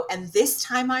of, oh, and this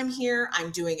time I'm here,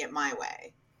 I'm doing it my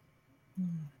way.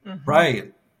 Mm-hmm.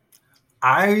 Right.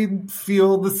 I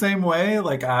feel the same way.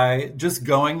 Like I just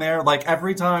going there, like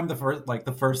every time the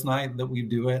first night that we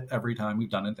do it, every time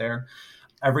we've done it there,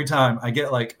 every time I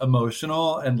get like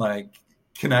emotional and like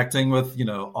connecting with,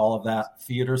 all of that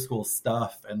theater school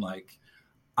stuff. And like,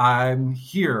 I'm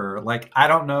here. Like, I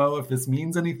don't know if this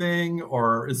means anything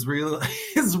or is real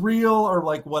or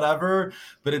like whatever,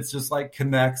 but it's just like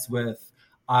connects with,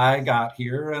 I got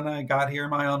here and I got here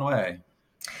my own way.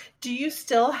 Do you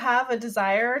still have a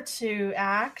desire to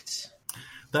act?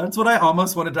 That's what I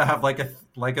almost wanted to have like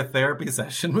a therapy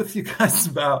session with you guys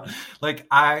about. Like,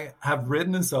 I have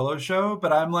written a solo show,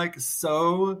 but I'm like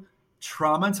so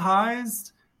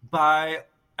traumatized by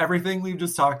everything we've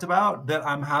just talked about that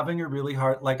I'm having a really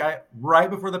hard, right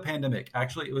before the pandemic,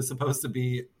 actually it was supposed to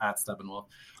be at Steppenwolf.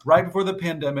 Right before the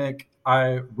pandemic,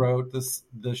 I wrote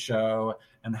the show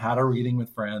and had a reading with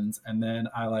friends. And then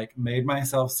I like made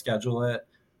myself schedule it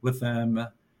with them.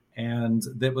 And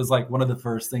that was like one of the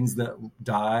first things that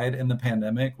died in the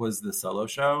pandemic was the solo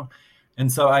show.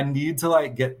 And so I need to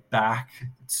like get back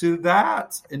to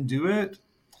that and do it.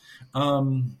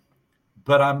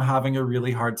 But I'm having a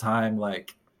really hard time.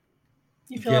 Like,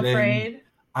 you feel afraid?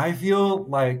 I feel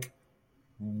like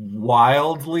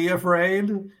wildly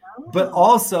afraid, but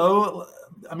also,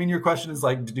 I mean, your question is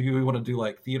like, do you want to do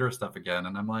like theater stuff again?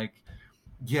 And I'm like,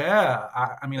 yeah,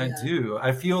 I do.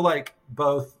 I feel like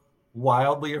both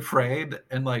wildly afraid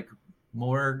and like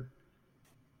more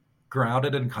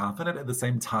grounded and confident at the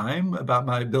same time about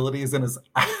my abilities as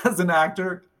an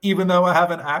actor, even though I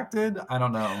haven't acted. I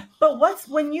don't know. But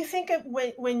when you think of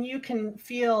when you can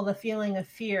feel the feeling of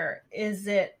fear, is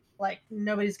it like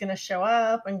nobody's going to show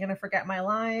up? I'm going to forget my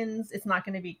lines. It's not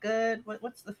going to be good.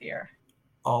 What's the fear?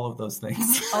 All of those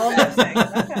things. All of those things.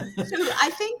 Okay. So I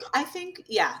think,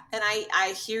 yeah. And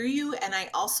I hear you. And I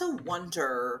also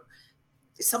wonder,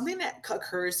 something that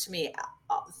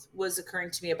was occurring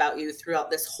to me about you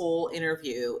throughout this whole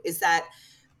interview is that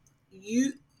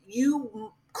you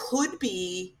could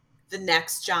be the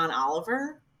next John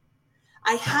Oliver.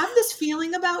 I have this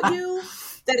feeling about you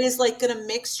that is like going to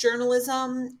mix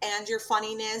journalism and your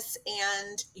funniness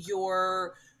and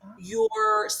your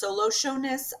solo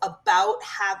showness about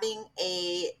having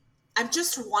I'm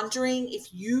just wondering if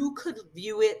you could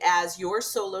view it as your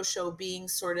solo show being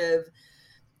sort of,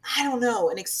 I don't know,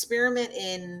 an experiment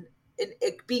in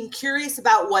being curious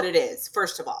about what it is.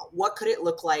 First of all, what could it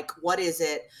look like? What is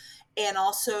it? And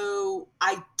also,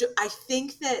 I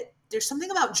think that there's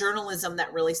something about journalism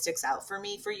that really sticks out for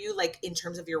you, like in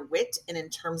terms of your wit and in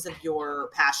terms of your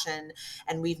passion.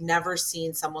 And we've never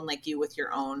seen someone like you with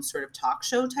your own sort of talk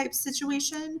show type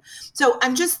situation. So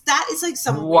that is like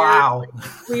some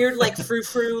weird like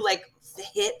frou-frou, like the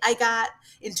hit I got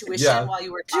intuition while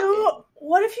you were talking.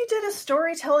 What if you did a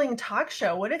storytelling talk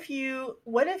show? What if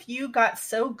you got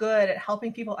so good at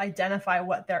helping people identify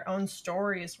what their own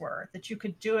stories were that you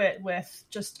could do it with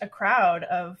just a crowd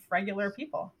of regular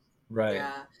people? Right.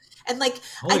 Yeah. And like,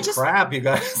 holy crap, you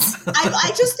guys.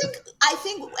 I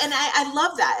think, and I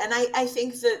love that. And I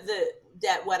think that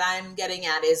that what I'm getting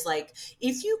at is like,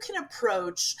 if you can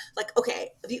approach, like,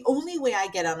 okay, the only way I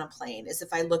get on a plane is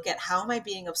if I look at how am I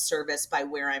being of service by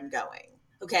where I'm going.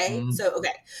 Okay. So,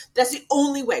 okay. That's the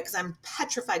only way, because I'm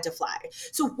petrified to fly.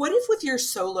 So what if with your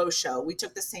solo show, we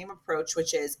took the same approach,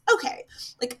 which is, okay,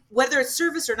 like whether it's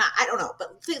service or not, I don't know,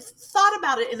 but thought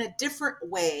about it in a different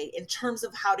way in terms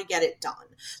of how to get it done.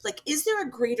 Like, is there a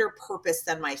greater purpose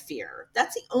than my fear?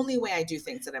 That's the only way I do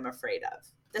things that I'm afraid of.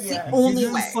 That's the only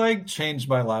way. Just like changed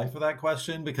my life with that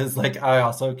question, because like I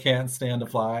also can't stand to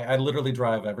fly. I literally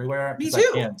drive everywhere. Me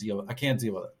too. I can't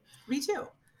deal with it. Me too.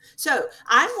 So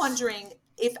I'm wondering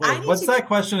if what's that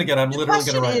question again? I'm literally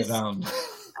going to write it down.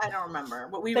 I don't remember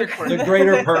what we recorded. The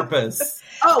greater purpose.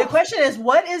 The question is,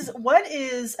 what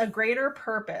is a greater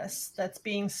purpose that's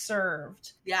being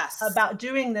served? Yes. About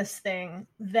doing this thing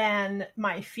than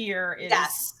my fear is.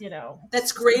 Yes.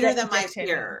 That's greater than my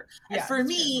fear. Yeah, for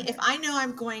me, if I know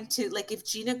I'm going to, like, if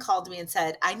Gina called me and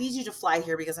said, I need you to fly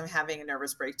here because I'm having a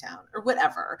nervous breakdown or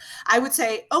whatever, I would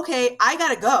say, okay, I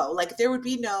gotta go. Like, there would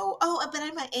be no, but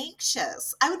I'm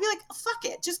anxious. I would be like, fuck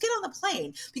it, just get on the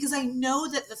plane, because I know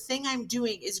that the thing I'm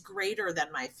doing is greater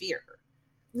than my fear.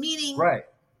 Meaning,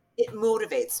 it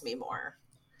motivates me more.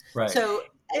 Right. So,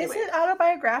 anyway. Is it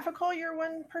autobiographical, your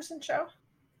one-person show?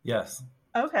 Yes.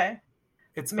 Okay.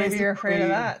 It's maybe you're afraid of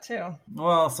that too.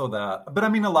 Well, so that, but I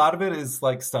mean, a lot of it is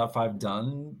like stuff I've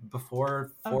done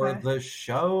before for the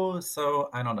show. So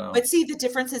I don't know. But see, the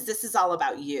difference is this is all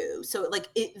about you. So like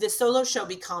the solo show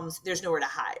becomes, there's nowhere to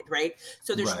hide, right?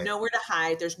 So there's nowhere to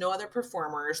hide. There's no other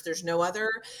performers. There's no other.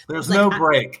 There's no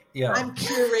break. Yeah. I'm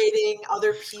curating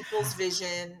other people's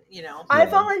vision. I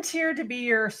volunteered to be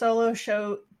your solo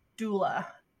show doula.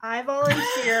 I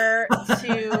volunteer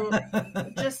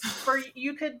to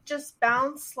you could just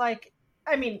bounce, like,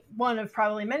 I mean, one of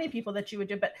probably many people that you would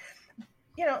do, but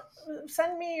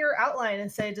send me your outline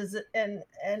and say, and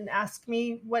ask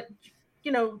me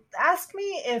ask me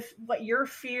if what your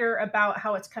fear about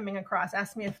how it's coming across,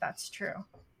 ask me if that's true,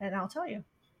 and I'll tell you.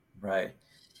 Right.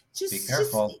 Be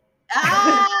careful.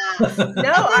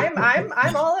 No,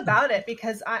 I'm all about it,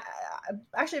 because I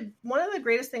actually, one of the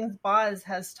greatest things Boz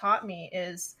has taught me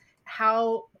is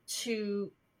how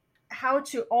to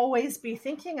always be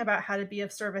thinking about how to be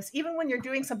of service, even when you're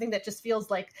doing something that just feels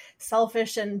like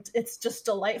selfish and it's just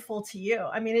delightful to you.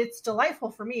 I mean, it's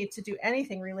delightful for me to do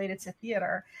anything related to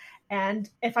theater. And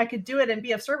if I could do it and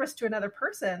be of service to another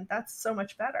person, that's so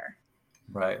much better.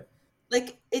 Right.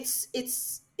 Like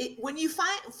when you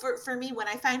find, for me, when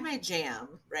I find my jam,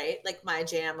 right? Like my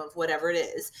jam of whatever it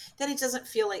is, then it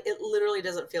literally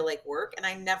doesn't feel like work. And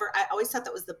I always thought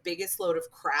that was the biggest load of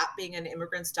crap being an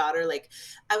immigrant's daughter. Like,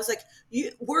 I was like,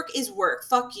 work is work.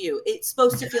 Fuck you. It's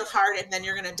supposed to feel hard and then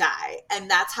you're going to die. And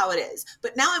that's how it is.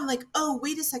 But now I'm like, oh,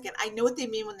 wait a second. I know what they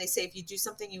mean when they say, if you do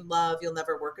something you love, you'll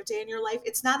never work a day in your life.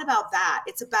 It's not about that.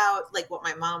 It's about like what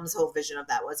my mom's whole vision of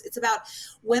that was. It's about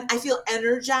when I feel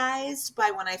energized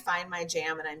by when I find my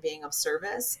jam and I'm being of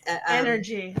service.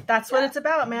 Energy. That's what it's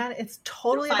about, man. It's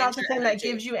totally about the thing that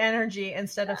gives you energy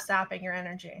instead of sapping your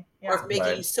energy. Yeah. Or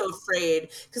making you so afraid,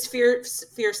 because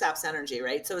fear saps energy,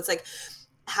 right? So it's like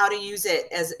how to use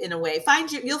it as in a way.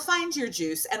 You'll find your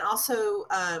juice. And also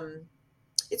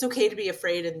it's okay to be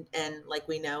afraid and like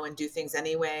we know, and do things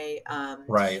anyway.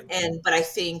 Right. But I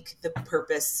think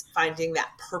finding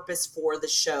that purpose for the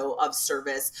show of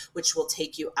service, which will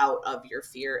take you out of your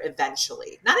fear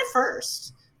eventually, not at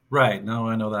first. Right. No,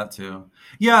 I know that too.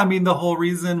 Yeah. I mean, the whole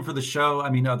reason for the show, I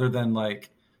mean, other than like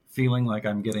feeling like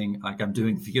I'm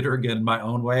doing theater again in my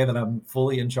own way that I'm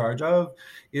fully in charge of,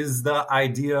 is the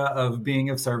idea of being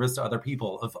of service to other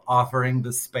people, of offering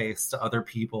the space to other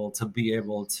people to be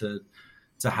able to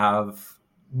have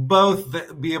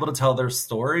both be able to tell their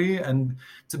story and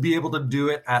to be able to do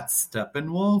it at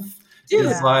Steppenwolf. Dude,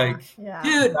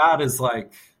 Dude, that is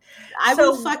like, I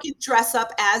will fucking dress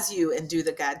up as you and do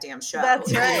the goddamn show.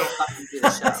 That's right. Fucking do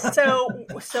the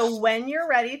show. So when you're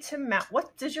ready to mount,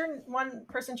 what does your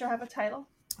one-person show have a title?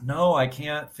 No, I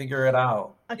can't figure it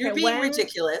out. Okay, you're being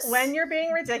ridiculous. When you're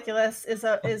being ridiculous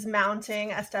is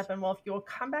mounting at Steppenwolf. You will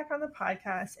come back on the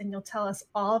podcast and you'll tell us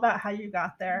all about how you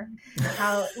got there.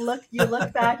 You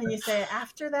look back and you say,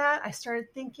 after that, I started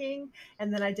thinking,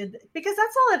 and then I did, because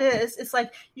that's all it is. It's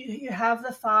like you have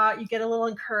the thought, you get a little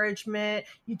encouragement,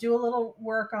 you do a little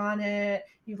work on it,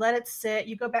 you let it sit,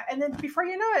 you go back, and then before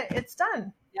you know it, it's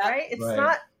done. Yep. Right? It's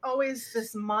not always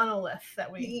this monolith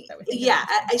that we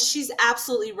think she's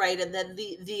absolutely right. And then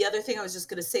the other thing I was just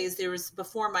going to say is, there was,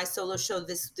 before my solo show,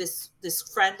 this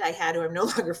friend I had who I'm no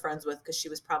longer friends with because she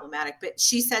was problematic, but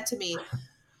she said to me,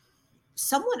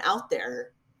 someone out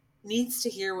there needs to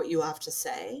hear what you have to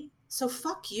say. So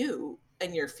fuck you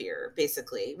and your fear,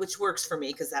 basically, which works for me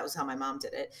because that was how my mom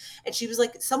did it. And she was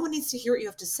like, someone needs to hear what you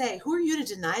have to say. Who are you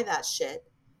to deny that shit?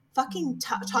 Fucking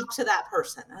talk to that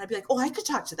person. And I'd be like, oh, I could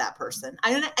talk to that person.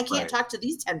 I can't talk to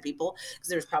these 10 people because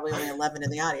there's probably only 11 in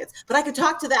the audience, but I could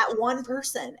talk to that one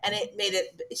person. And it made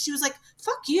it, she was like,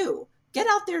 fuck you. Get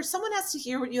out there. Someone has to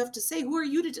hear what you have to say. Who are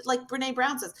you to, like Brene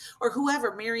Brown says, or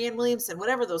whoever, Marianne Williamson,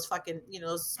 whatever those fucking,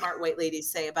 those smart white ladies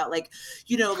say about like,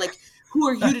 like, who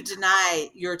are you to deny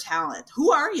your talent?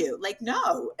 Who are you? Like,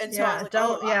 no. And so I was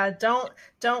like,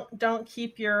 don't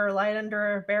keep your light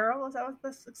under a barrel. Is that what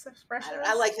this expression is?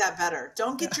 I like that better.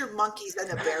 Don't get your monkeys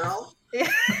in a barrel.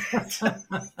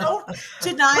 Don't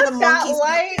deny the monkeys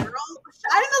light. In a barrel.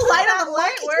 Shine the light on the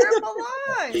light where it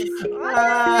belongs.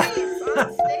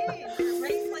 On stage.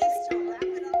 Great place to wrap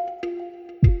it up.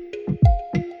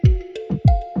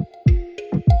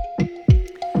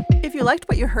 If you liked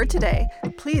what you heard today,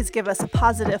 please give us a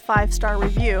positive 5-star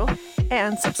review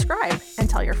and subscribe and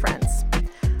tell your friends.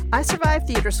 I Survive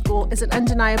Theater School is an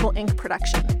Undeniable Inc.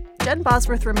 production. Jen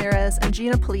Bosworth Ramirez and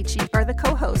Gina Polici are the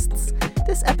co-hosts.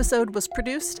 This episode was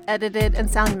produced, edited, and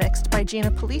sound mixed by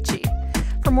Gina Polici.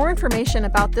 For more information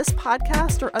about this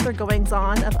podcast or other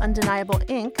goings-on of Undeniable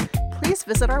Inc., please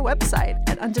visit our website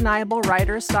at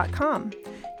undeniablewriters.com.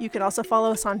 You can also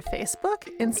follow us on Facebook,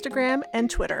 Instagram, and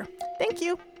Twitter. Thank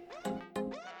you.